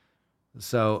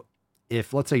 So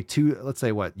if let's say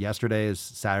yesterday is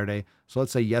Saturday. So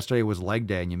let's say yesterday was leg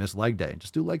day and you missed leg day.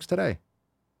 Just do legs today.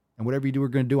 And whatever you were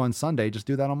going to do on Sunday, just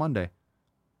do that on Monday.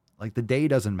 Like the day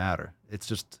doesn't matter. It's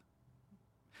just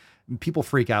people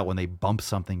freak out when they bump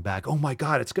something back. Oh my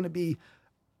God, it's going to be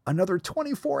another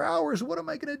 24 hours. What am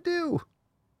I going to do?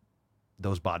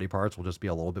 Those body parts will just be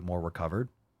a little bit more recovered.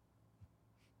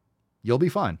 You'll be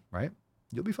fine, right?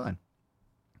 You'll be fine.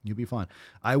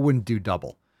 I wouldn't do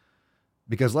double,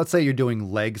 because let's say you're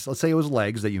doing legs. Let's say it was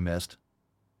legs that you missed,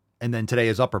 and then today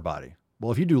is upper body.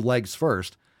 Well, if you do legs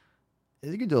first,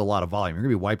 you can do a lot of volume. You're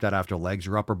going to be wiped out after legs.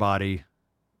 Your upper body,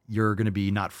 you're going to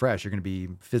be not fresh. You're going to be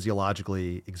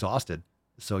physiologically exhausted.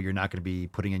 So you're not going to be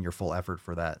putting in your full effort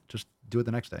for that. Just do it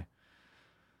the next day.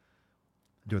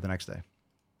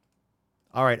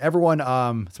 All right, everyone,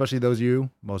 especially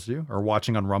most of you are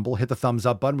watching on Rumble, hit the thumbs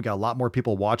up button. We got a lot more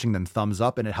people watching than thumbs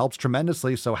up, and it helps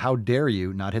tremendously. So how dare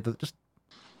you not hit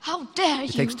how dare you?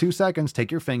 It takes 2 seconds.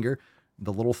 Take your finger,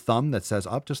 the little thumb that says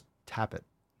up, just tap it.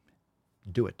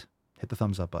 Do it. Hit the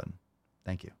thumbs up button.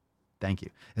 Thank you.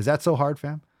 Is that so hard,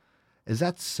 fam? Is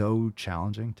that so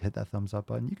challenging to hit that thumbs up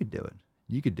button? You could do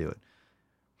it.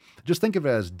 Just think of it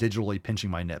as digitally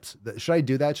pinching my nips. Should I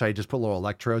do that? Should I just put little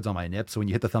electrodes on my nips? So when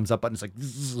you hit the thumbs up button, it's like,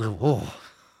 oh,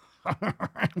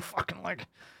 fucking like,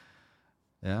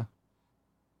 yeah.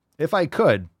 If I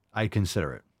could, I'd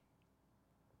consider it.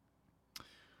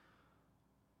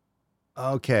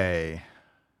 Okay.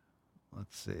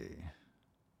 Let's see.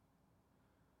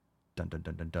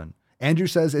 Dun. Andrew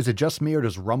says, is it just me or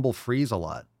does Rumble freeze a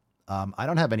lot? I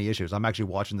don't have any issues. I'm actually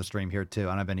watching the stream here too. I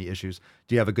don't have any issues.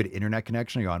 Do you have a good internet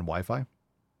connection? Are you on Wi-Fi?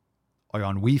 Are you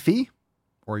on Wi-Fi?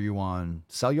 Or are you on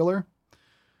cellular?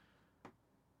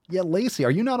 Yeah, Lacey,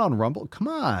 are you not on Rumble? Come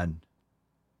on,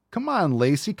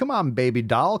 Lacey. Come on, baby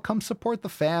doll. Come support the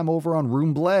fam over on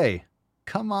Roomblay.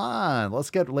 Come on, let's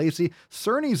get Lacey.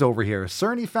 Cerny's over here.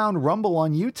 Cerny found Rumble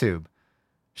on YouTube.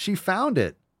 She found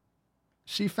it.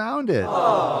 If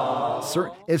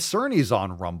Cerny's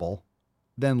on Rumble,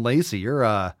 then Lacey,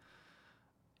 you're,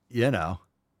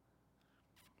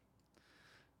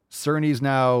 Cerny's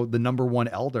now the #1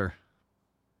 elder.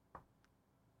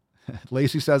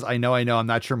 Lacey says, I know. I'm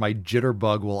not sure my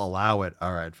jitterbug will allow it.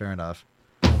 All right, fair enough.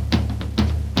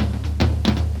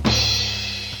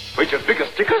 Wait, your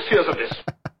biggest stickers? Here's of this.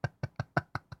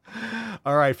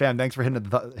 All right, fam. Thanks for hitting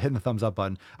the thumbs up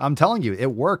button. I'm telling you,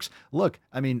 it works. Look,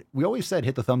 I mean, we always said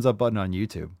hit the thumbs up button on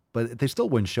YouTube, but they still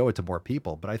wouldn't show it to more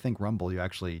people. But I think Rumble, you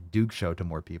actually do show to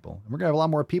more people. And we're going to have a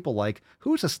lot more people like,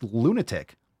 who's this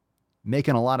lunatic?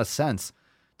 Making a lot of sense.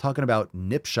 Talking about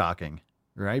nip shocking,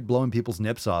 right? Blowing people's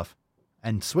nips off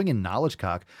and swinging knowledge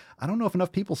cock. I don't know if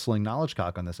enough people sling knowledge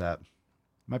cock on this app.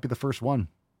 Might be the first one.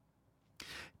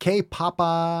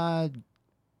 Papagni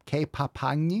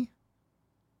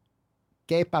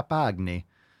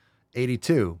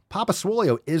 82. Papa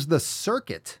Swolio, is the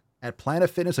circuit at Planet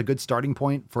Fitness a good starting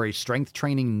point for a strength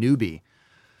training newbie?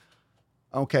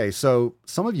 Okay, so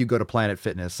some of you go to Planet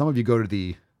Fitness. Some of you go to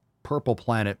the Purple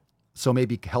Planet. So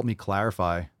maybe help me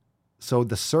clarify. So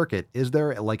the circuit, is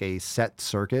there like a set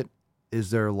circuit? Is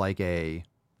there like are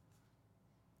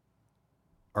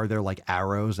there like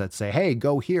arrows that say, hey,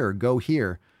 go here, go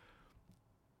here?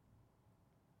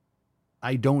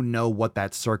 I don't know what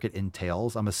that circuit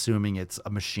entails. I'm assuming it's a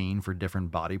machine for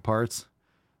different body parts.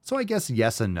 So I guess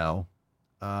yes and no.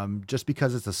 Just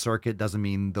because it's a circuit doesn't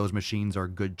mean those machines are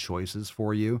good choices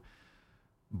for you.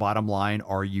 Bottom line,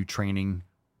 are you training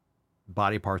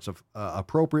body parts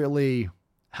appropriately?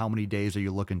 How many days are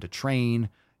you looking to train?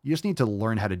 You just need to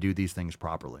learn how to do these things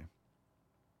properly.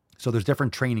 So there's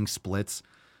different training splits.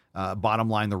 Bottom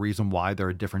line, the reason why there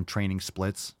are different training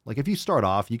splits. Like if you start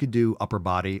off, you could do upper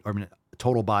body,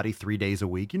 total body 3 days a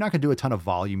week. You're not going to do a ton of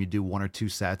volume. You do 1 or 2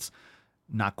 sets,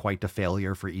 not quite to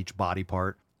failure for each body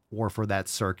part or for that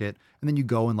circuit. And then you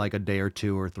go in like a day or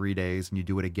 2 or 3 days and you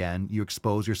do it again. You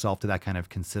expose yourself to that kind of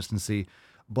consistency.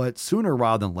 But sooner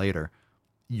rather than later,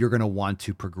 you're going to want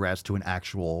to progress to an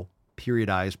actual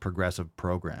periodized progressive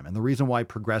program. And the reason why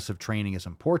progressive training is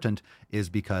important is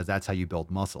because that's how you build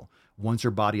muscle. Once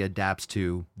your body adapts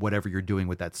to whatever you're doing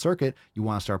with that circuit, you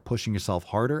want to start pushing yourself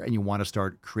harder and you want to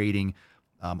start creating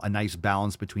a nice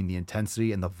balance between the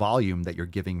intensity and the volume that you're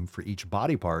giving for each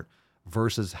body part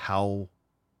versus how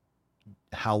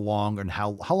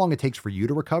long it takes for you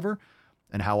to recover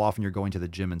and how often you're going to the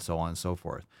gym and so on and so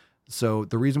forth. So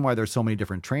the reason why there's so many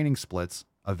different training splits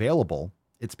available,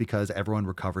 it's because everyone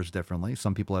recovers differently.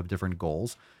 Some people have different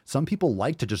goals. Some people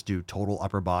like to just do total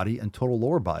upper body and total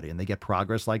lower body, and they get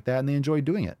progress like that and they enjoy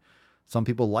doing it. Some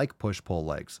people like push-pull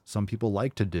legs. Some people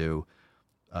like to do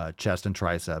chest and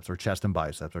triceps or chest and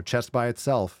biceps or chest by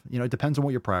itself. You know, it depends on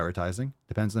what you're prioritizing.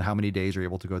 Depends on how many days you're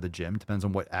able to go to the gym. Depends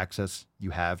on what access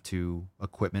you have to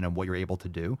equipment and what you're able to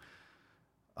do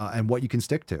and what you can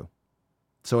stick to.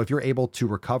 So if you're able to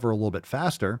recover a little bit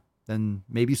faster, then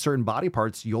maybe certain body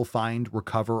parts you'll find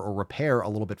recover or repair a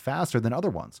little bit faster than other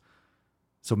ones.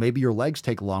 So maybe your legs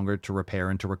take longer to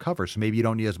repair and to recover. So maybe you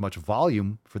don't need as much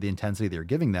volume for the intensity that you're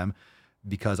giving them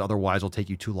because otherwise it'll take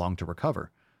you too long to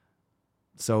recover.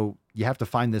 So you have to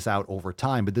find this out over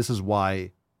time. But this is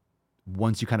why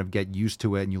once you kind of get used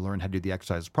to it and you learn how to do the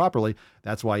exercises properly,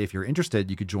 that's why if you're interested,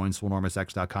 you could join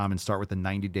swolenormousx.com and start with the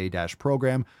 90-day dash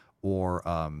program or,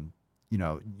 and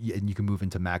you can move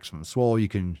into Maximum Swole. You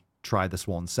can try the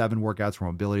Swollen 7 workouts for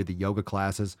mobility, the yoga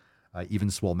classes, even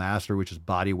Swole Master, which is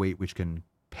body weight, which can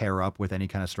pair up with any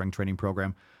kind of strength training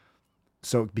program.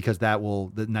 So because the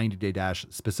 90-day dash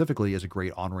specifically is a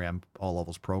great on-ramp all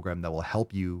levels program that will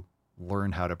help you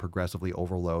learn how to progressively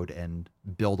overload and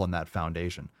build on that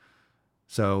foundation.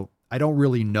 So I don't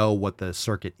really know what the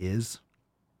circuit is.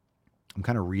 I'm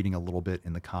kind of reading a little bit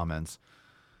in the comments.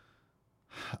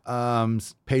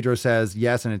 Pedro says,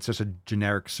 yes, and it's just a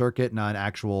generic circuit, not an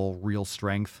actual real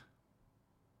strength.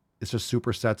 It's just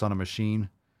supersets on a machine.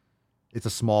 It's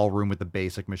a small room with the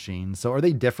basic machine. So are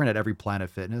they different at every Planet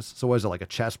Fitness? So was it like a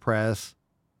chest press,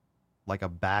 like a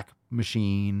back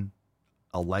machine,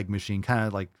 a leg machine, kind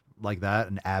of like that,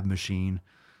 an ab machine?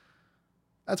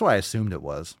 That's what I assumed it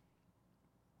was.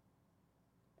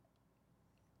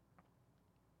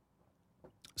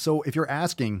 So if you're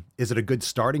asking, is it a good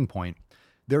starting point?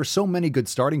 There are so many good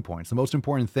starting points. The most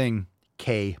important thing,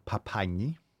 K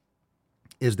Papagni,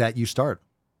 is that you started.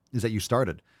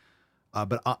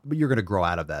 But you're going to grow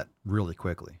out of that really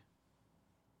quickly.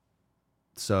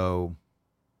 So,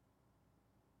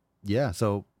 yeah.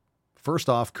 So first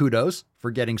off, kudos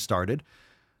for getting started.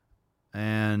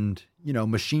 And,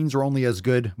 machines are only as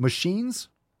good. Machines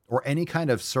or any kind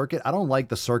of circuit. I don't like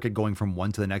the circuit going from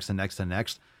one to the next and next to the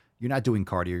next. You're not doing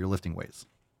cardio, you're lifting weights.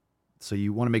 So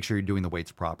you want to make sure you're doing the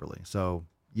weights properly. So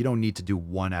you don't need to do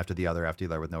one after the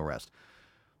other with no rest.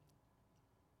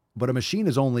 But a machine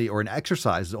is only, or an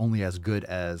exercise is only as good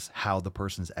as how the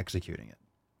person's executing it.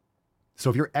 So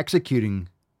if you're executing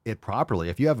it properly,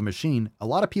 if you have a machine, a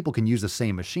lot of people can use the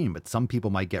same machine, but some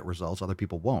people might get results, other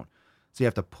people won't. So you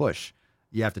have to push.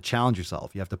 You have to challenge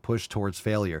yourself. You have to push towards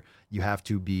failure. You have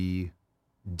to be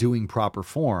doing proper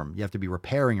form. You have to be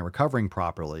repairing and recovering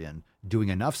properly and doing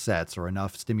enough sets or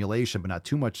enough stimulation, but not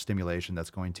too much stimulation that's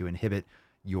going to inhibit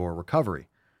your recovery.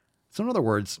 So in other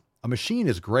words, a machine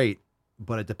is great,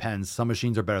 but it depends. Some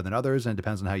machines are better than others, and it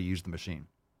depends on how you use the machine.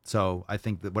 So I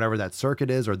think that whatever that circuit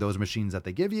is or those machines that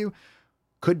they give you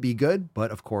could be good,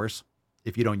 but of course,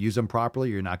 if you don't use them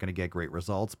properly, you're not going to get great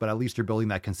results, but at least you're building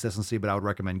that consistency. But I would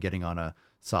recommend getting on a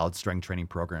solid strength training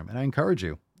program. And I encourage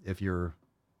you, if you're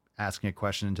asking a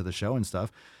question into the show and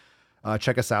stuff,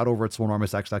 check us out over at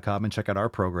swolenormousx.com and check out our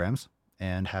programs,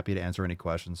 and happy to answer any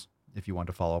questions if you want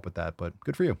to follow up with that, but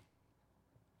good for you.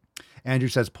 Andrew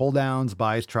says pull downs,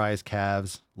 bis, tris,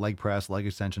 calves, leg press, leg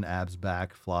extension, abs,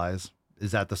 back, flies.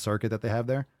 Is that the circuit that they have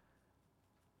there?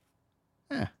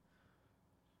 Yeah.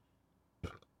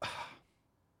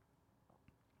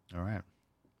 All right.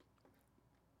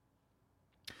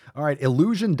 All right.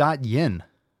 Illusion.yin.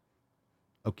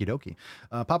 Okie dokie.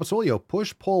 Papa Swolio,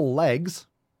 push-pull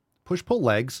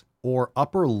legs, or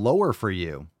upper-lower for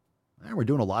you. And we're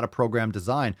doing a lot of program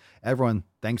design. Everyone,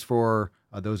 thanks for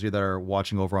those of you that are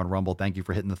watching over on Rumble. Thank you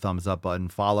for hitting the thumbs up button.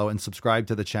 Follow and subscribe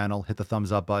to the channel. Hit the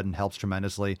thumbs up button. Helps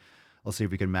tremendously. Let's see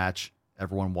if we can match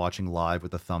everyone watching live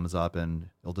with a thumbs up, and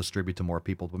it'll distribute to more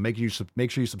people. But make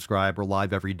sure you subscribe. We're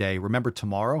live every day. Remember,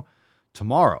 tomorrow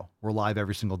we're live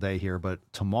every single day here, but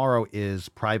tomorrow is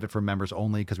private for members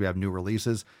only because we have new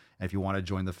releases. And if you want to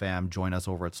join the fam, join us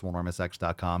over at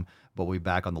swolenormousx.com. But we'll be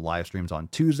back on the live streams on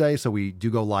Tuesday. So we do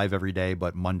go live every day,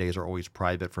 but Mondays are always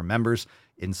private for members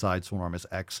inside Swolenormous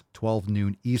X, 12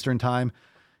 noon Eastern time.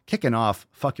 Kicking off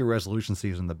Fuck Your Resolution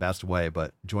season the best way,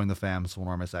 but join the fam,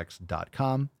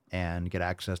 swolenormousx.com, and get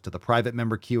access to the private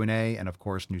member Q&A, and of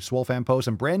course, new Swole Fam posts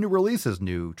and brand new releases,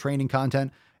 new training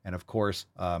content, and of course,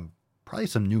 probably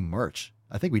some new merch.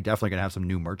 I think we definitely gonna have some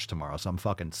new merch tomorrow, so I'm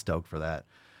fucking stoked for that.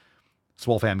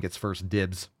 Swole Fam gets first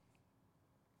dibs.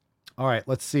 All right,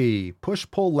 let's see. Push,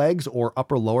 pull legs or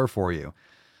upper lower for you.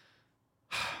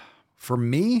 For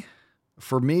me,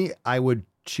 I would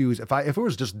choose, if it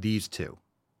was just these two,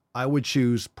 I would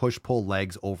choose push, pull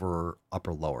legs over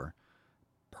upper lower.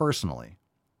 Personally,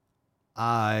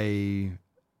 an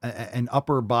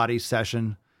upper body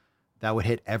session that would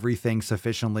hit everything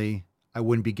sufficiently, I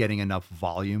wouldn't be getting enough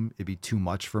volume. It'd be too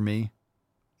much for me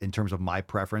in terms of my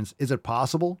preference. Is it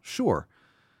possible? Sure.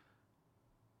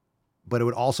 But it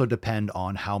would also depend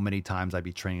on how many times I'd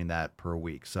be training that per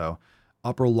week. So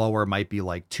upper lower might be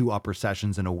like 2 upper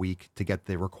sessions in a week to get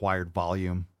the required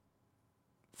volume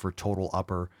for total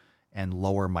upper, and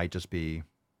lower might just be,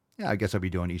 I guess I'd be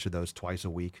doing each of those twice a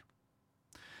week.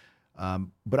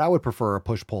 But I would prefer a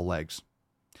push-pull legs.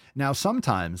 Now,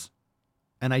 sometimes,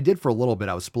 and I did for a little bit,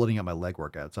 I was splitting up my leg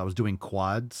workouts. I was doing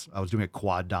quads. I was doing a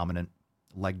quad dominant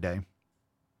leg day. And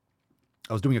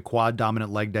I was doing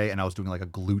like a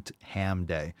glute ham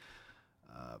day.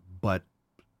 But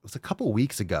it was a couple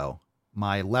weeks ago,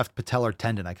 my left patellar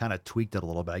tendon, I kind of tweaked it a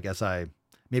little bit. I guess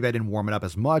maybe I didn't warm it up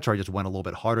as much, or I just went a little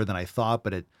bit harder than I thought,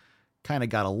 but it kind of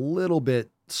got a little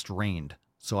bit strained.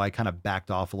 So I kind of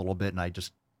backed off a little bit, and I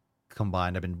just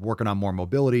combined. I've been working on more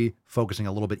mobility, focusing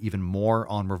a little bit even more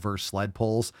on reverse sled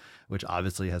pulls, which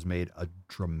obviously has made a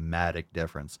dramatic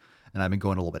difference. And I've been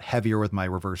going a little bit heavier with my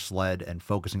reverse sled and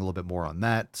focusing a little bit more on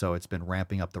that. So it's been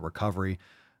ramping up the recovery.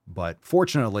 But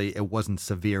fortunately, it wasn't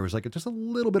severe. It was like just a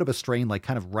little bit of a strain, like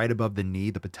kind of right above the knee,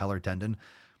 the patellar tendon.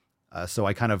 So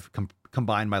I kind of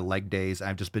combined my leg days.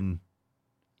 I've just been,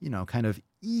 kind of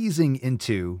easing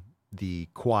into the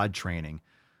quad training,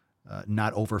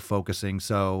 not over focusing.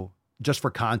 So just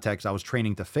for context, I was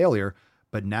training to failure,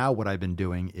 but now what I've been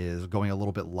doing is going a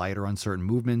little bit lighter on certain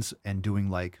movements and doing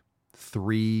like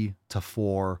 3 to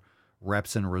 4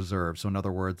 reps in reserve. So in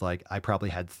other words, like I probably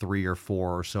had 3 or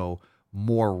 4 or so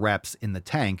more reps in the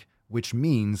tank, which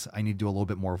means I need to do a little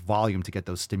bit more volume to get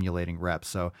those stimulating reps.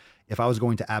 So if I was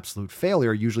going to absolute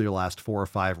failure, usually your last 4 or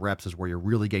 5 reps is where you're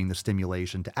really getting the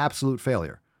stimulation to absolute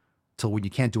failure till when you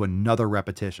can't do another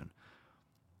repetition.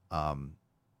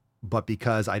 But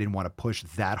because I didn't want to push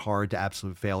that hard to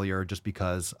absolute failure, just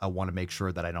because I want to make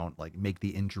sure that I don't like make the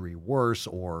injury worse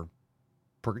or,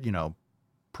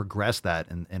 progress that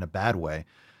in a bad way,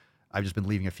 I've just been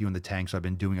leaving a few in the tank. So I've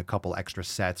been doing a couple extra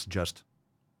sets, just,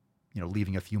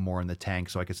 leaving a few more in the tank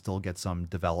so I could still get some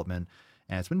development.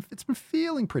 And it's been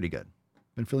feeling pretty good.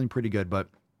 But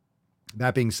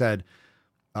that being said,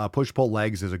 push pull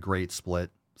legs is a great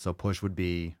split. So push would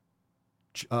be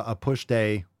a push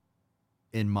day,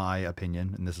 in my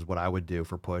opinion, and this is what I would do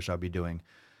for push. I'd be doing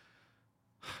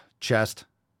chest,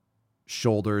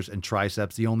 shoulders, and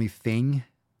triceps. The only thing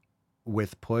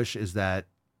with push is that,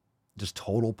 just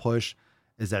total push,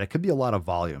 is that it could be a lot of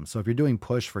volume. So if you're doing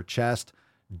push for chest,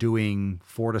 doing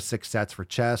 4 to 6 sets for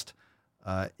chest,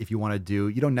 if you want to do,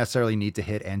 you don't necessarily need to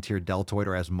hit anterior deltoid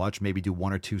or as much, maybe do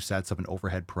 1 or 2 sets of an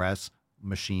overhead press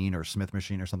machine or Smith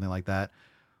machine or something like that.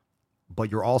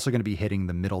 But you're also going to be hitting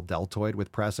the middle deltoid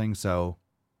with pressing. So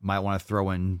might want to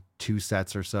throw in 2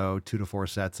 sets or so, 2 to 4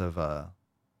 sets of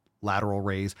lateral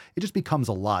raise. It just becomes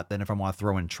a lot then if I want to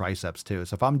throw in triceps too.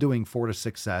 So if I'm doing 4 to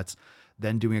 6 sets,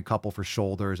 then doing a couple for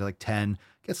shoulders, like 10,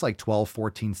 gets like 12,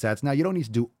 14 sets. Now you don't need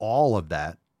to do all of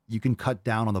that. You can cut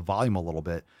down on the volume a little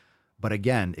bit. But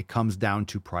again, it comes down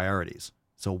to priorities.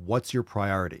 So what's your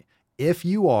priority? If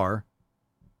you are,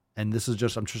 and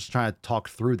I'm just trying to talk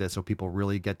through this so people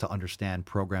really get to understand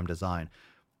program design.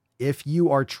 If you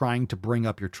are trying to bring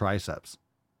up your triceps,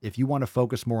 if you want to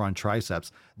focus more on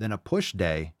triceps, then a push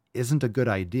day isn't a good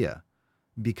idea,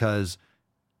 because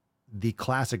the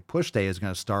classic push day is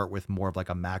going to start with more of like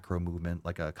a macro movement,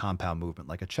 like a compound movement,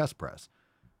 like a chest press.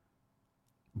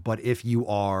 But if you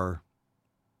are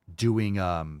doing,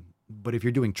 if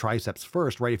you're doing triceps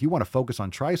first, right? If you want to focus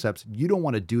on triceps, you don't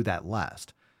want to do that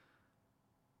last.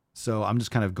 So I'm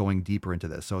just kind of going deeper into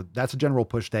this. So that's a general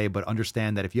push day, but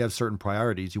understand that if you have certain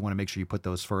priorities, you want to make sure you put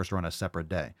those first or on a separate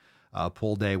day.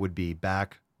 Pull day would be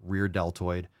back, rear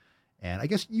deltoid. And I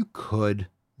guess you could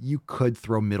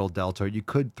throw middle deltoid. You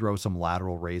could throw some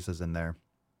lateral raises in there,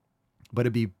 but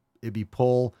it'd be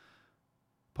pull,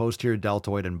 posterior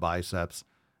deltoid and biceps.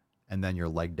 And then your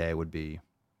leg day would be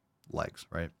legs,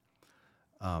 right?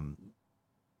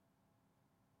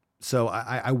 So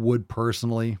I would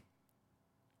personally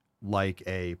like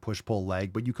a push-pull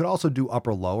leg, but you could also do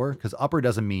upper-lower, because upper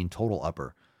doesn't mean total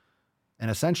upper.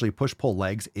 And essentially push-pull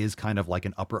legs is kind of like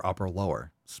an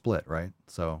upper-lower split, right?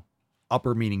 So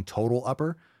upper meaning total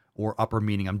upper, or upper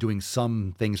meaning I'm doing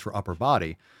some things for upper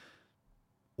body.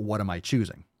 What am I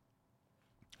choosing?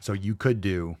 So you could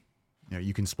do,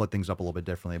 you can split things up a little bit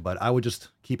differently, but I would just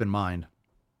keep in mind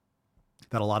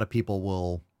that a lot of people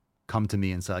will come to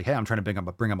me and say like, hey, I'm trying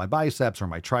to bring up my biceps or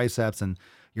my triceps, and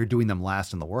you're doing them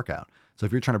last in the workout. So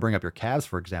if you're trying to bring up your calves,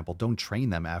 for example, don't train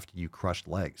them after you crushed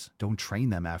legs. Don't train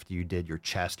them after you did your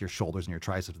chest, your shoulders, and your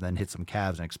triceps, and then hit some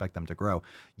calves and expect them to grow.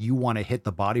 You want to hit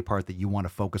the body part that you want to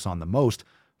focus on the most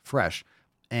fresh.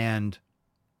 And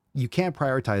you can't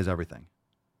prioritize everything.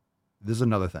 This is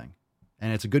another thing.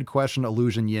 And it's a good question,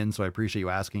 Illusion Yin, so I appreciate you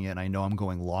asking it. And I know I'm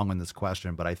going long on this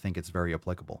question, but I think it's very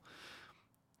applicable.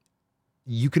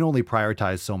 You can only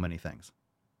prioritize so many things.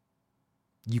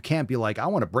 You can't be like, I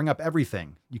want to bring up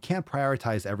everything. You can't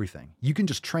prioritize everything. You can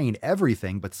just train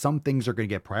everything, but some things are going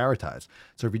to get prioritized.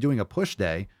 So if you're doing a push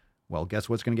day, well, guess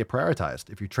what's going to get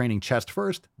prioritized? If you're training chest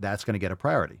first, that's going to get a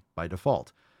priority by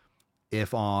default.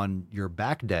 If on your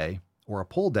back day or a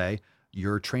pull day,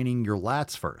 you're training your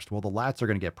lats first, well, the lats are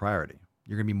going to get priority.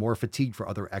 You're going to be more fatigued for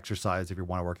other exercise if you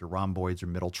want to work your rhomboids or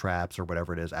middle traps or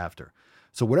whatever it is after.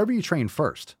 So whatever you train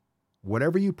first,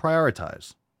 whatever you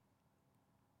prioritize,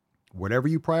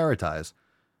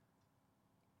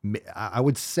 I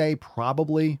would say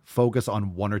probably focus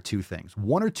on one or two things,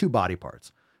 one or two body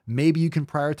parts. Maybe you can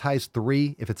prioritize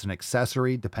three if it's an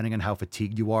accessory, depending on how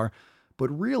fatigued you are. But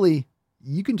really,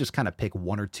 you can just kind of pick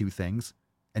one or two things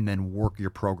and then work your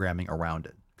programming around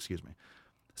it. Excuse me.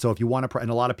 So if you want to,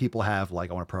 and a lot of people have like,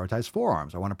 I want to prioritize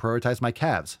forearms. I want to prioritize my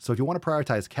calves. So if you want to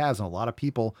prioritize calves, and a lot of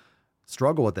people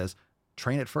struggle with this,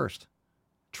 train it first.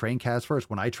 Train calves first.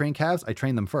 When I train calves, I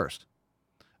train them first.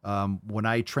 When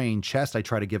I train chest, I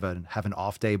try to have an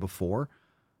off day before,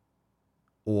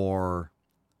 or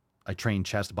I train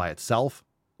chest by itself,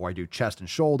 or I do chest and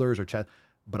shoulders or chest,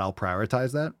 but I'll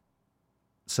prioritize that.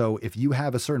 So if you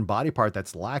have a certain body part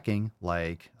that's lacking,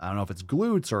 like, I don't know if it's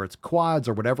glutes or it's quads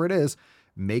or whatever it is,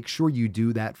 make sure you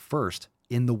do that first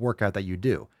in the workout that you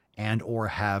do, and or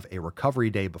have a recovery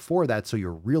day before that so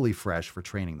you're really fresh for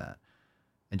training that.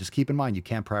 And just keep in mind, you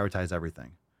can't prioritize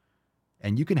everything.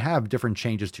 And you can have different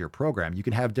changes to your program. You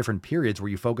can have different periods where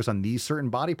you focus on these certain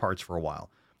body parts for a while,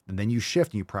 and then you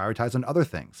shift and you prioritize on other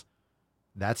things.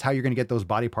 That's how you're going to get those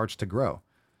body parts to grow.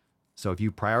 So if you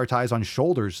prioritize on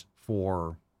shoulders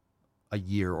for a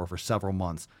year or for several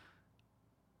months,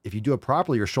 if you do it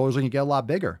properly, your shoulders are going to get a lot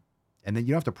bigger. And then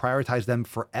you don't have to prioritize them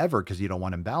forever because you don't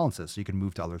want imbalances. So you can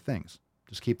move to other things.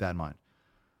 Just keep that in mind.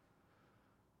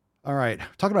 All right.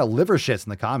 Talking about liver shits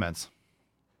in the comments.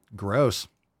 Gross.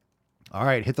 All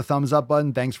right. Hit the thumbs up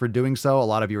button. Thanks for doing so. A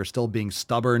lot of you are still being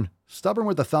stubborn. Stubborn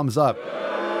with the thumbs up.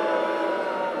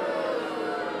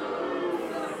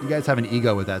 You guys have an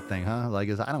ego with that thing, huh? Like,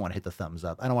 I don't want to hit the thumbs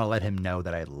up. I don't want to let him know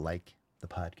that I like the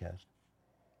podcast.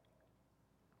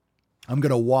 I'm going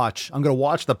to watch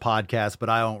the podcast, but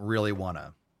I don't really want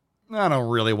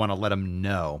to let him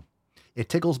know. It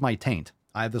tickles my taint.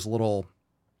 I have this little,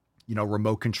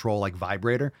 remote control like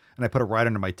vibrator, and I put it right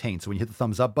under my taint. So when you hit the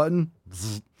thumbs up button,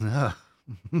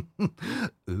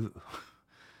 ooh,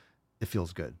 it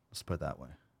feels good. Let's put it that way.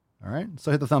 All right.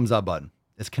 So hit the thumbs up button.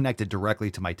 It's connected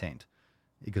directly to my taint.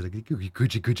 It goes like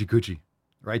Gucci.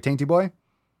 Right, tainty boy?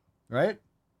 Right?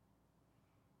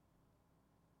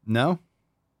 No?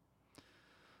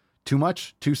 Too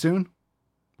much? Too soon?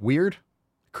 Weird?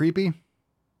 Creepy?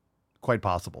 Quite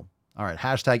possible. All right.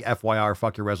 Hashtag FYR,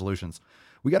 fuck your resolutions.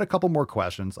 We got a couple more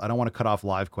questions. I don't want to cut off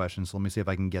live questions, so let me see if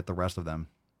I can get the rest of them.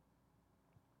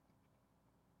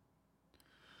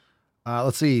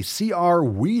 Let's see. CR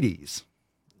Wheaties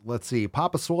Let's see.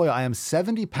 Papa Swolio, I am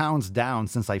 70 pounds down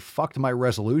since I fucked my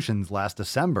resolutions last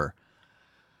December.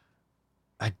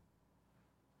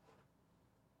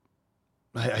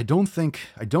 I don't think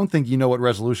you know what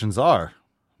resolutions are,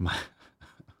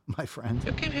 my friend.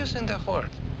 You keep using that word.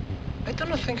 I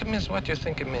don't think it means what you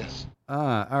think it means.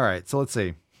 All right, so let's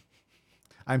see.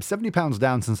 I'm 70 pounds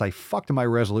down since I fucked my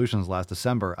resolutions last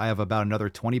December. I have about another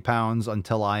 20 pounds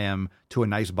until I am to a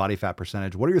nice body fat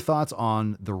percentage. What are your thoughts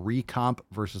on the recomp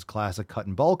versus classic cut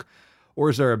and bulk? Or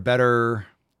is there a better...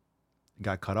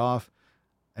 Got cut off.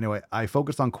 Anyway, I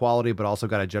focused on quality, but also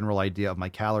got a general idea of my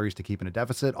calories to keep in a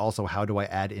deficit. Also, how do I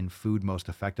add in food most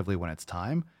effectively when it's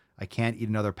time? I can't eat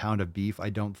another pound of beef, I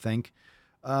don't think.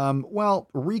 Well,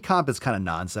 recomp is kind of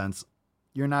nonsense.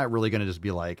 You're not really going to just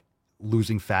be like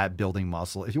losing fat, building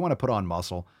muscle. If you want to put on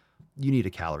muscle, you need a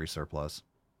calorie surplus.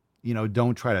 You know,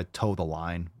 don't try to toe the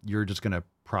line. You're just going to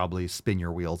probably spin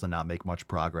your wheels and not make much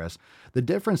progress. The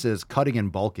difference is cutting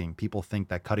and bulking. People think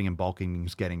that cutting and bulking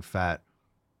means getting fat.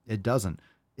 It doesn't.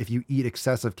 If you eat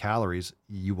excessive calories,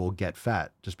 you will get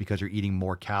fat just because you're eating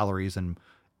more calories and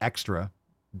extra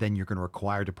than you're going to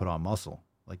require to put on muscle.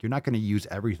 Like, you're not going to use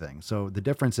everything. So the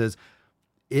difference is,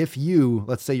 if you,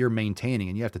 let's say you're maintaining,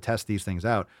 and you have to test these things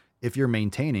out, if you're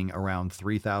maintaining around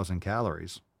 3,000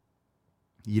 calories,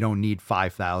 you don't need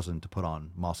 5,000 to put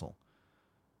on muscle.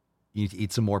 You need to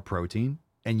eat some more protein,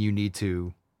 and you need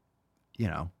to,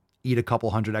 eat a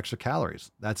couple hundred extra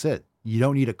calories. That's it. You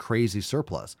don't need a crazy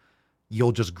surplus.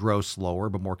 You'll just grow slower,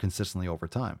 but more consistently over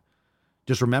time.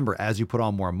 Just remember, as you put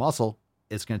on more muscle,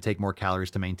 it's going to take more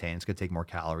calories to maintain. It's going to take more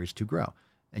calories to grow,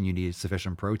 and you need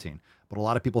sufficient protein. But a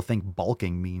lot of people think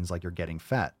bulking means like you're getting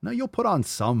fat. No, you'll put on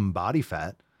some body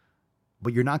fat,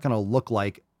 but you're not going to look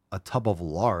like a tub of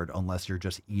lard unless you're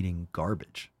just eating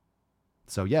garbage.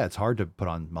 So yeah, it's hard to put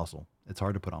on muscle.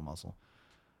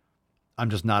 I'm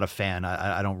just not a fan.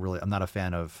 I'm not a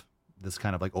fan of this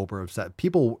kind of like over obsessed.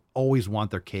 People always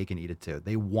want their cake and eat it too.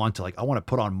 They want to I want to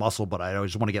put on muscle, but I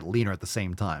just want to get leaner at the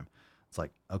same time. It's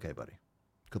like, okay, buddy,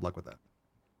 good luck with that.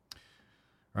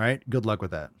 All right. Good luck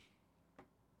with that.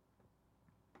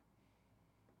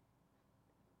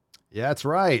 Yeah, that's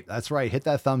right. That's right. Hit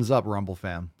that thumbs up, Rumble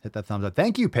fam. Hit that thumbs up.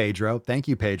 Thank you, Pedro.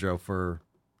 for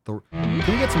the, can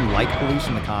we get some like police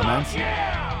in the comments?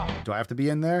 Do I have to be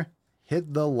in there?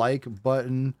 Hit the like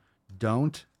button.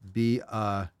 Don't be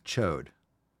a chode.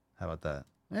 How about that?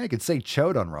 Yeah, you could say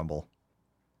chode on Rumble.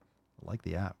 I like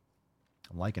the app.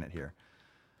 I'm liking it here.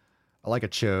 I like a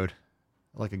chode.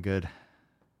 I like a good.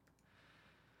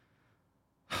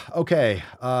 Okay,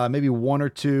 maybe one or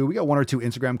two. We got one or two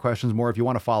Instagram questions more if you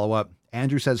want to follow up.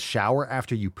 Andrew says, shower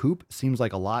after you poop seems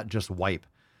like a lot. Just wipe.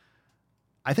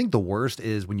 I think the worst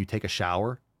is when you take a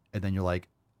shower and then you're like,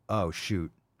 oh,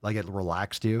 shoot. Like, it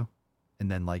relaxed you.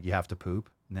 And then, like, you have to poop.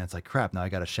 And then it's like, crap, now I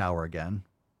got to shower again.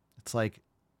 It's like,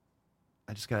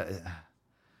 I just got to.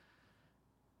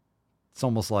 It's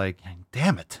almost like,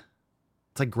 damn it.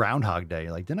 It's like Groundhog Day.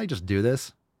 You're like, didn't I just do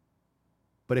this?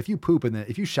 But if you poop and then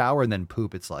if you shower and then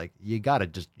poop, it's like you gotta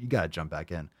jump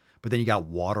back in. But then you got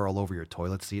water all over your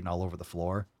toilet seat and all over the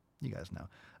floor. You guys know.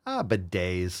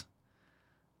 Bidets.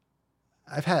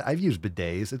 I've used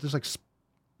bidets. It's just like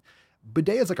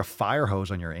bidet is like a fire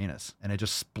hose on your anus, and it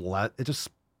just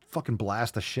fucking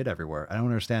blasts the shit everywhere. I don't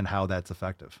understand how that's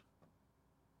effective.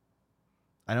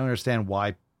 I don't understand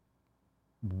why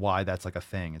that's like a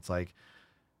thing. It's like,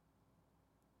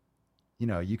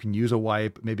 you can use a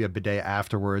wipe, maybe a bidet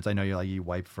afterwards. I know you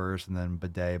wipe first and then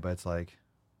bidet, but it's like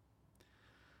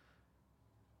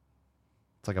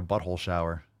a butthole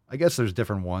shower. I guess there's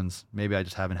different ones. Maybe I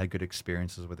just haven't had good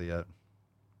experiences with it yet.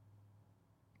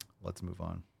 Let's move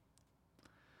on.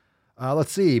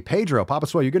 Let's see. Pedro, Papa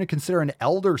Swole, you're going to consider an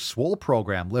Elder Swole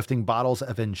program, lifting bottles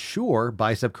of Ensure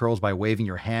bicep curls by waving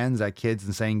your hands at kids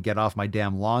and saying, get off my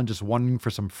damn lawn. Just wondering for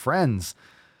some friends.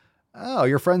 Oh,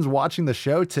 your friends watching the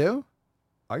show too?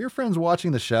 Are your friends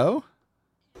watching the show?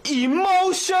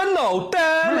 Emotional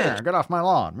damage. Get off my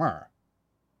lawn.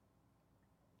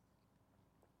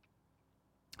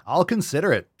 I'll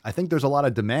consider it. I think there's a lot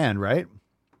of demand, right?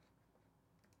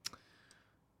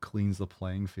 Cleans the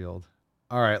playing field.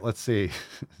 All right, let's see.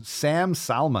 Sam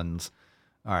Salmons.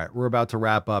 All right, we're about to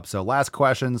wrap up. So last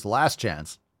questions, last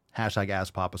chance. Hashtag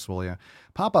ask Papa Swolio.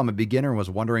 Papa, I'm a beginner and was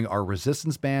wondering, are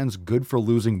resistance bands good for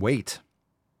losing weight?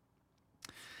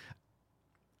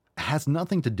 Has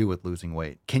nothing to do with losing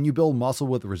weight. Can you build muscle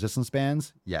with resistance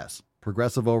bands? Yes.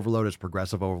 Progressive overload is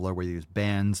progressive overload, where you use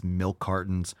bands, milk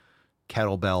cartons,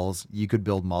 kettlebells. You could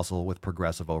build muscle with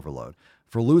progressive overload.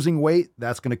 For losing weight,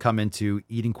 that's going to come into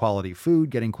eating quality food,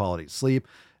 getting quality sleep,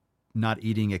 not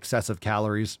eating excessive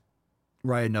calories,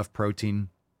 right? Enough protein.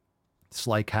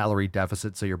 slight calorie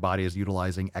deficit, so your body is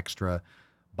utilizing extra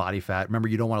body fat. Remember,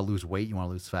 you don't want to lose weight, you want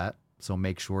to lose fat. So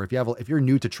make sure if you're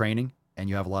new to training and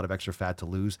you have a lot of extra fat to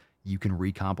lose, you can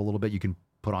recomp a little bit. You can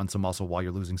put on some muscle while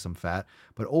you're losing some fat.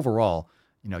 But overall,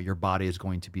 your body is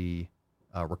going to be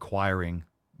requiring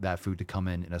that food to come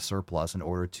in a surplus in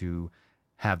order to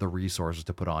have the resources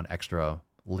to put on extra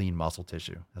lean muscle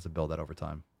tissue as a build that over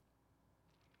time.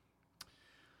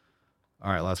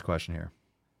 All right, last question here.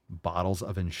 Bottles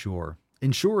of Ensure.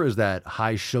 Ensure is that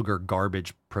high sugar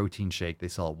garbage protein shake they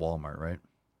sell at Walmart, right?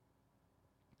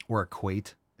 Or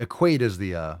Equate. Equate is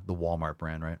the Walmart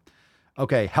brand, right?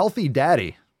 Okay, Healthy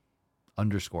Daddy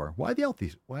 _ Why the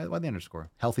healthy? Why the underscore?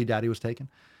 Healthy Daddy was taken.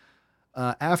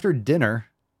 After dinner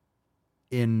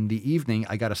in the evening,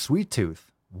 I got a sweet tooth.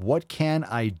 What can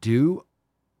I do?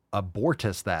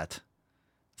 Abortus that.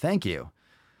 Thank you.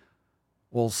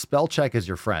 Well, spell check is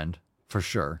your friend for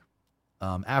sure.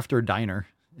 After diner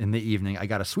in the evening, I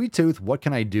got a sweet tooth. What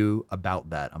can I do about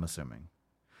that? I'm assuming.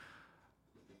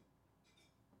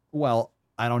 Well,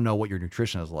 I don't know what your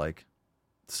nutrition is like.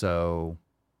 So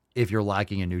if you're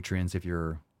lacking in nutrients, if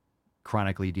you're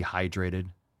chronically dehydrated,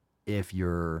 if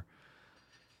you're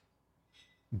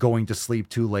going to sleep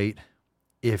too late,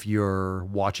 if you're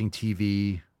watching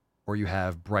TV or you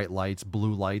have bright lights,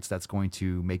 blue lights, that's going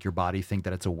to make your body think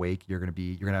that it's awake. You're going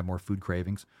to have more food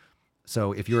cravings.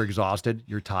 So if you're exhausted,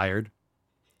 you're tired,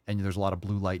 and there's a lot of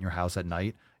blue light in your house at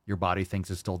night, your body thinks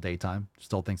it's still daytime,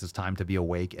 still thinks it's time to be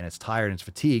awake, and it's tired and it's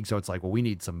fatigued. So it's like, well, we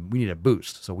need a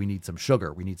boost. So we need some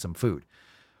sugar. We need some food.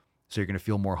 So you're going to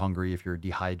feel more hungry. If you're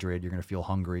dehydrated, you're going to feel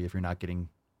hungry if you're not getting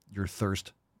your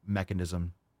thirst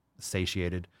mechanism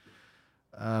satiated.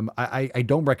 I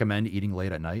don't recommend eating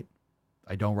late at night.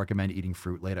 I don't recommend eating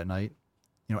fruit late at night.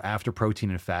 After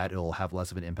protein and fat, it'll have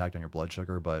less of an impact on your blood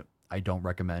sugar, but I don't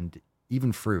recommend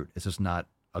even fruit. It's just not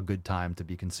a good time to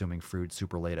be consuming fruit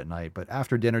super late at night. But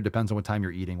after dinner, depends on what time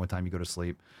you're eating, what time you go to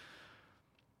sleep.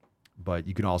 But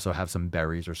you can also have some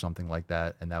berries or something like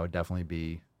that, and that would definitely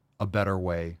be a better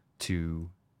way to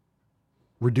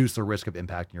reduce the risk of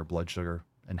impacting your blood sugar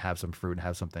and have some fruit and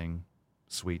have something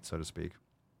sweet, so to speak.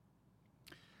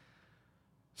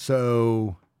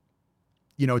 So,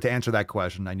 to answer that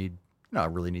question, I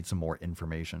really need some more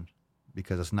information,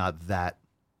 because it's not that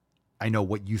I know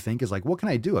what you think is like, what can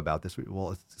I do about this?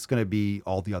 Well, it's going to be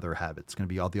all the other habits. It's going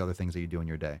to be all the other things that you do in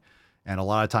your day. And a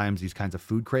lot of times these kinds of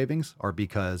food cravings are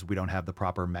because we don't have the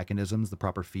proper mechanisms, the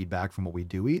proper feedback from what we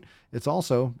do eat. It's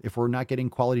also, if we're not getting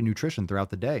quality nutrition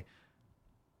throughout the day,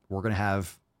 we're going to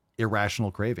have irrational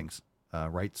cravings,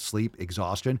 right? Sleep,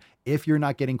 exhaustion. If you're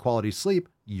not getting quality sleep,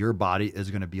 your body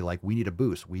is going to be like, we need a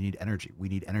boost. We need energy. We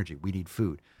need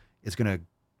food. It's going to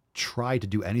try to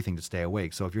do anything to stay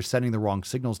awake. So if you're sending the wrong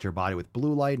signals to your body with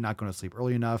blue light, not going to sleep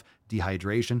early enough,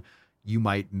 dehydration, you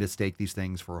might mistake these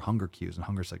things for hunger cues and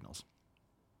hunger signals.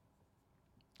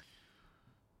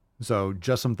 So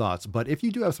just some thoughts. But if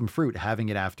you do have some fruit, having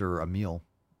it after a meal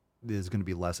is going to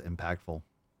be less impactful.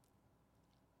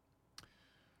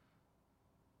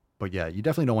 But yeah, you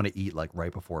definitely don't want to eat like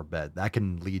right before bed. That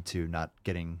can lead to not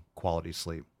getting quality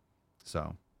sleep.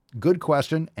 So good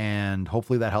question. And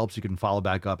hopefully that helps. You can follow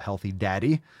back up Healthy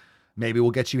Daddy. Maybe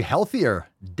we'll get you healthier,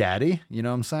 Daddy. You know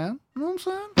what I'm saying?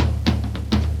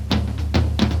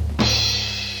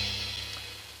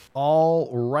 All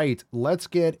right, let's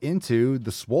get into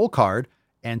the Swole card.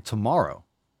 And tomorrow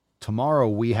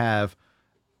we have,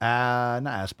 not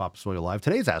Ask Papa Swolio Live.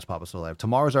 Today's Ask Papa Swolio Live.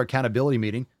 Tomorrow's our accountability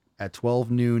meeting at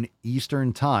 12 noon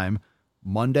Eastern time,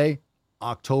 Monday,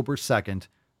 October 2nd,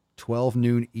 12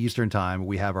 noon Eastern time.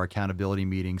 We have our accountability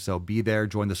meeting. So be there,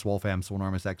 join the Swole fam,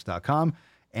 swolenormousx.com.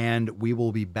 And we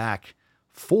will be back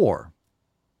for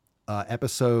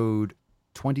episode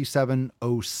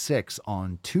 2706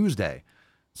 on Tuesday.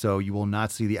 So you will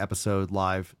not see the episode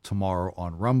live tomorrow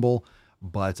on Rumble,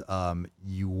 but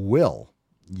you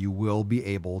will be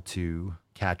able to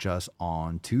catch us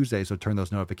on Tuesday. So turn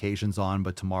those notifications on.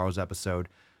 But tomorrow's episode,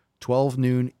 12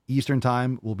 noon Eastern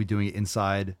time, we'll be doing it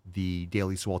inside the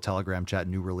Daily Swole Telegram chat,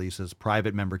 new releases,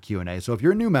 private member Q&A. So if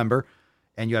you're a new member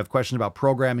and you have questions about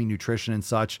programming, nutrition, and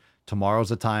such, tomorrow's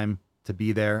the time to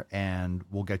be there, and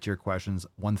we'll get to your questions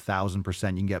 1,000%.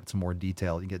 You can get some more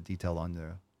detail. You can get detail on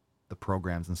the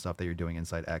programs and stuff that you're doing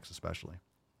inside X especially.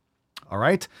 All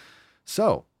right.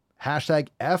 So hashtag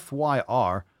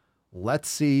FYR. Let's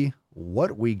see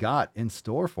what we got in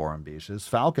store for him, Beaches.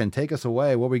 Falcon, take us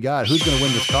away. What we got? Who's going to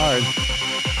win this card?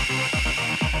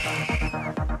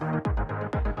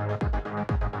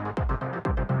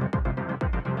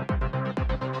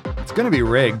 It's going to be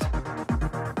rigged.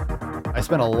 I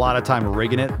spent a lot of time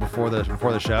rigging it before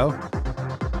the show.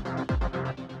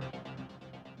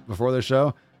 before the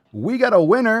show. We got a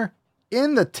winner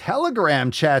in the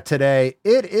Telegram chat today.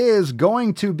 It is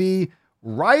going to be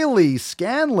Riley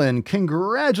Scanlon.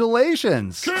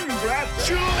 Congratulations.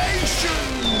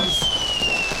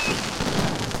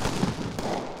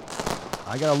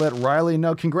 I got to let Riley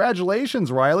know.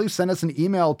 Congratulations, Riley. Send us an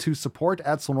email to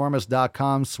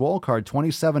support@swolenormous.com, Swolecard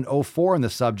 2704 in the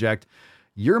subject.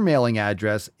 Your mailing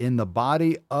address in the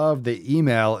body of the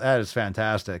email. That is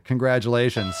fantastic.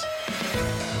 Congratulations.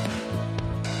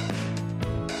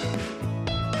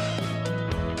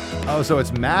 Oh, so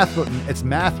it's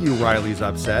Matthew Riley's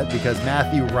upset because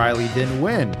Matthew Riley didn't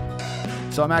win.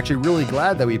 So I'm actually really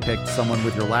glad that we picked someone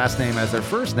with your last name as their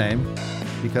first name,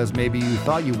 because maybe you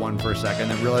thought you won for a second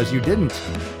and realized you didn't.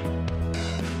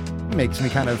 Makes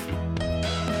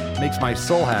my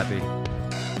soul happy.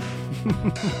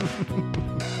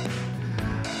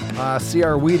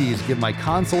 CR Wheaties, give my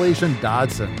consolation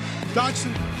Dodson.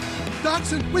 Dodson,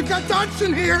 we've got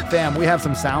Dodson here. Fam, we have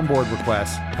some soundboard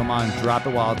requests. Come on, drop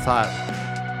it while it's hot.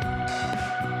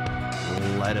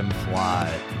 Let him fly.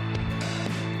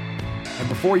 And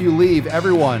before you leave,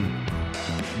 everyone,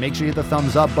 make sure you hit the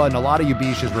thumbs up button. A lot of you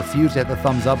beaches refuse to hit the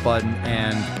thumbs up button,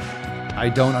 and I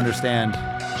don't understand.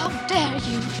 How dare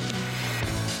you?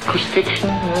 Crucifixion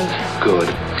is good.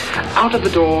 Out of the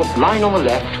door, line on the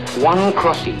left, one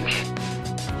cross each.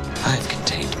 I've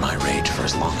contained my rage for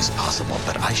as long as possible,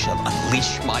 but I shall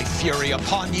unleash my fury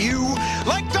upon you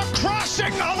like the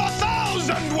crashing of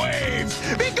 1,000 waves!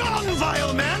 Begone,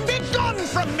 vile man, begone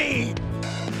from me!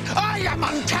 I am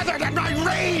untethered and my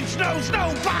rage knows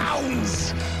no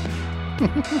bounds!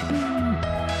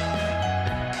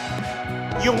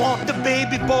 You want the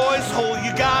baby boy's hole,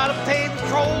 you gotta pay the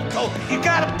troll toll. You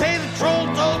gotta pay the troll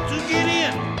toll to get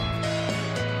in.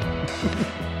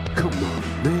 Come on,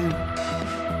 man.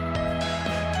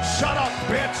 Shut up,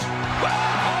 bitch!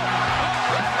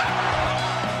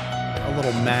 A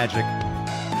little magic.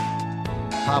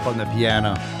 Pop on the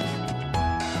piano.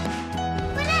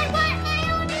 But I want my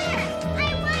own ear! I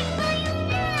want my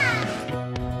own ear!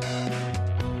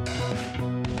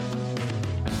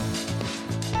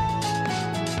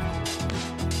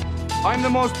 I'm the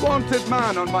most wanted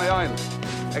man on my island.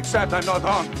 Except I'm not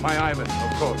on my island,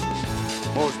 of course.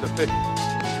 Most efficient.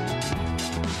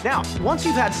 Now, once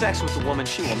you've had sex with a woman,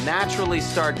 she will naturally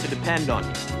start to depend on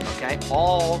you, okay?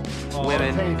 All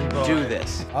women do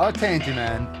this. Oh, tainty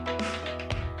man.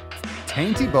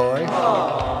 Tainty boy.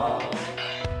 Oh.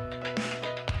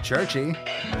 Churchy.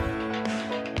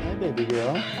 Hey, baby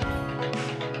girl.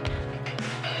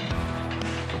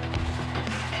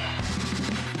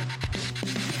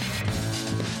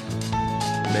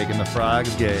 Making the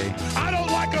frogs gay. I don't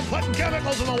like them putting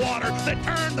chemicals in the water that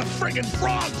turn the friggin'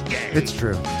 frogs gay. It's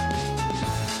true.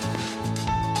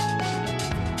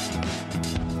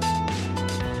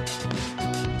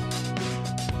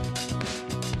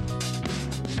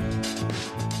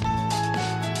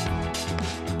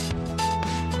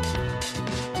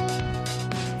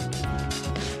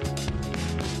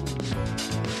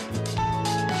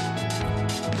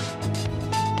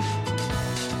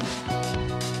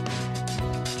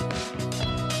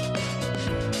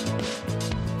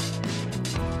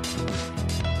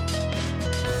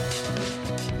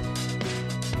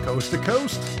 Coast to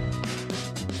coast.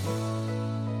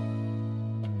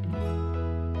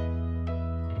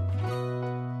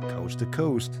 Coast to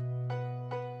coast.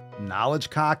 Knowledge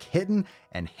cock hitting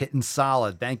and hitting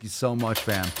solid. Thank you so much,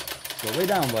 fam. Go lay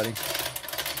down, buddy.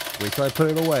 Wait till I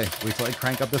put it away. Wait till I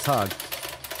crank up this hog.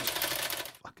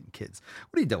 Fucking kids.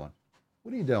 What are you doing?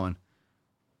 What are you doing?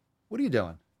 What are you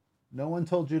doing? No one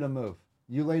told you to move.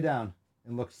 You lay down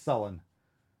and look sullen.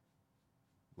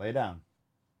 Lay down.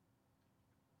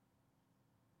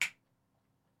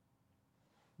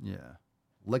 Yeah.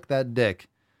 Lick that dick.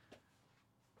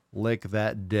 Lick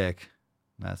that dick.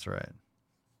 That's right.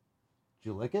 Did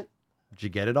you lick it? Did you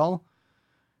get it all?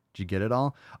 Did you get it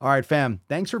all? All right, fam.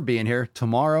 Thanks for being here.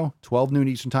 Tomorrow, 12 noon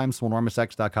Eastern Time,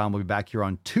 swolenormousx.com. We'll be back here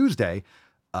on Tuesday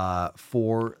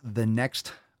for the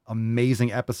next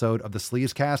amazing episode of the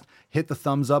Sleazecast. Hit the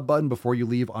thumbs up button before you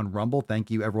leave on Rumble.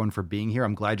 Thank you, everyone, for being here.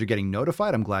 I'm glad you're getting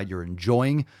notified. I'm glad you're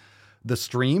enjoying the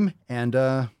stream. And,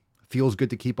 feels good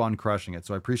to keep on crushing it.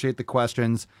 So I appreciate the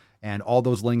questions and all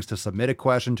those links to submit a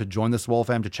question, to join the Swole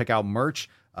fam, to check out merch.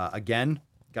 Again,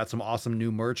 got some awesome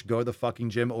new merch. Go to the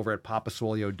fucking gym over at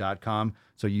papaswolio.com.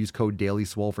 So use code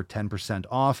DailySwole for 10%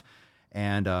 off.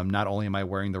 And not only am I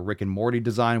wearing the Rick and Morty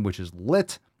design, which is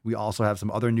lit, we also have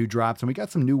some other new drops, and we got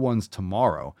some new ones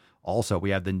tomorrow. Also,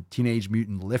 we have the Teenage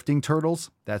Mutant Lifting Turtles.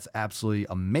 That's absolutely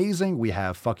amazing. We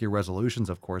have Fuck Your Resolutions.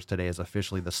 Of course, today is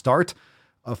officially the start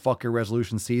of Fuck Your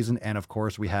Resolution season. And of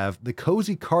course, we have the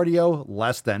Cozy Cardio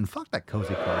less than. Fuck that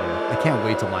Cozy Cardio. I can't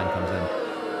wait till mine comes in.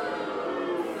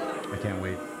 I can't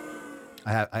wait.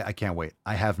 I can't wait.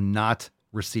 I have not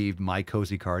received my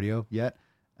Cozy Cardio yet,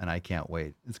 and I can't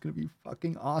wait. It's going to be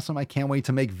fucking awesome. I can't wait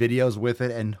to make videos with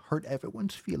it and hurt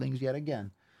everyone's feelings yet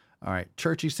again. All right.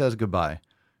 Churchy says goodbye.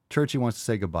 Churchy wants to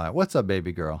say goodbye. What's up,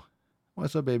 baby girl?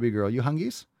 What's up, baby girl? You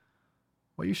hungies?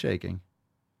 What are you shaking?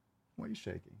 What are you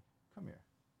shaking? Come here.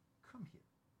 Come here.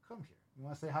 Come here. You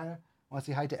want to say hi? Want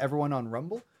to say hi to everyone on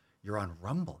Rumble? You're on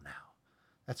Rumble now.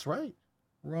 That's right.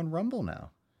 We're on Rumble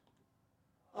now.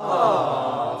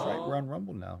 Oh, that's right. We're on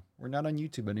Rumble now. We're not on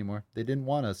YouTube anymore. They didn't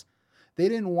want us. They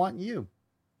didn't want you.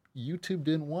 YouTube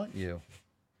didn't want you.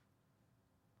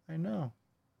 I know.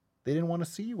 They didn't want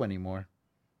to see you anymore.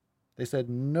 They said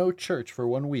no church for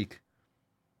 1 week.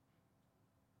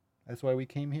 That's why we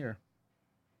came here.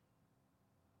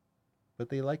 But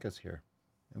they like us here,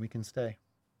 and we can stay.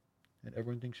 And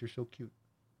everyone thinks you're so cute.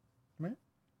 Right?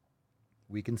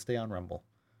 We can stay on Rumble.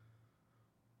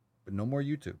 But no more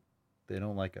YouTube. They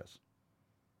don't like us.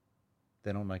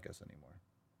 They don't like us anymore.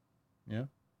 Yeah?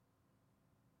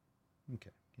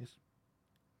 Okay. Yes.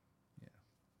 Yeah.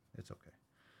 It's okay.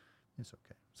 It's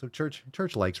okay. So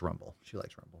church likes Rumble. She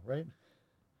likes Rumble, right?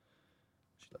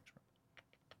 She likes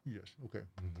Rumble. Yes. Okay.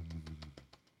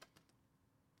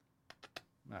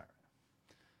 All right.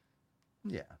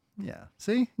 Yeah. Yeah.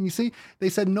 See? You see? They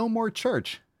said no more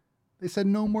church. They said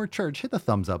no more church. Hit the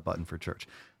thumbs up button for church.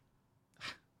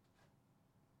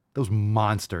 Those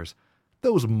monsters.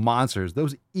 Those monsters.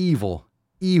 Those evil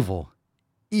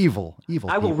people.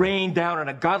 I will rain down on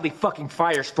a godly fucking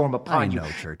firestorm upon you. I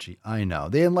know, Churchy. I know.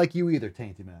 They didn't like you either,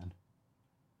 Tainty Man.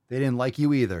 They didn't like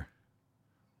you either.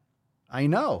 I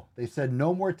know. They said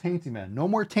no more Tainty Man. No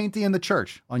more Tainty in the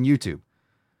church on YouTube.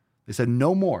 They said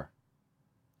no more.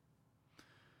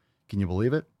 Can you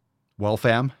believe it? Well,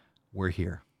 fam, we're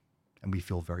here. And we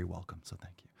feel very welcome. So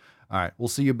thank you. All right. We'll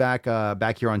see you back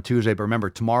here on Tuesday. But remember,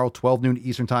 tomorrow, 12 noon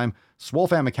Eastern time, Swole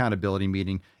Fam accountability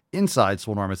meeting inside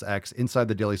Swolenormous X, inside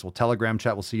the Daily Swole Telegram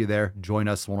chat. We'll see you there. Join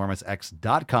us,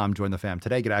 swolenormousx.com. Join the fam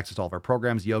today. Get access to all of our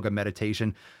programs, yoga,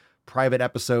 meditation, private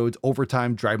episodes,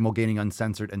 overtime, Drive Mo Gaming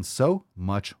Uncensored, and so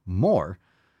much more.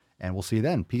 And we'll see you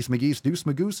then. Peace, McGee's, Deuce,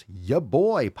 Magoose, ya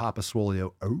boy, Papa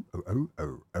Swolio.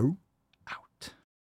 Oh.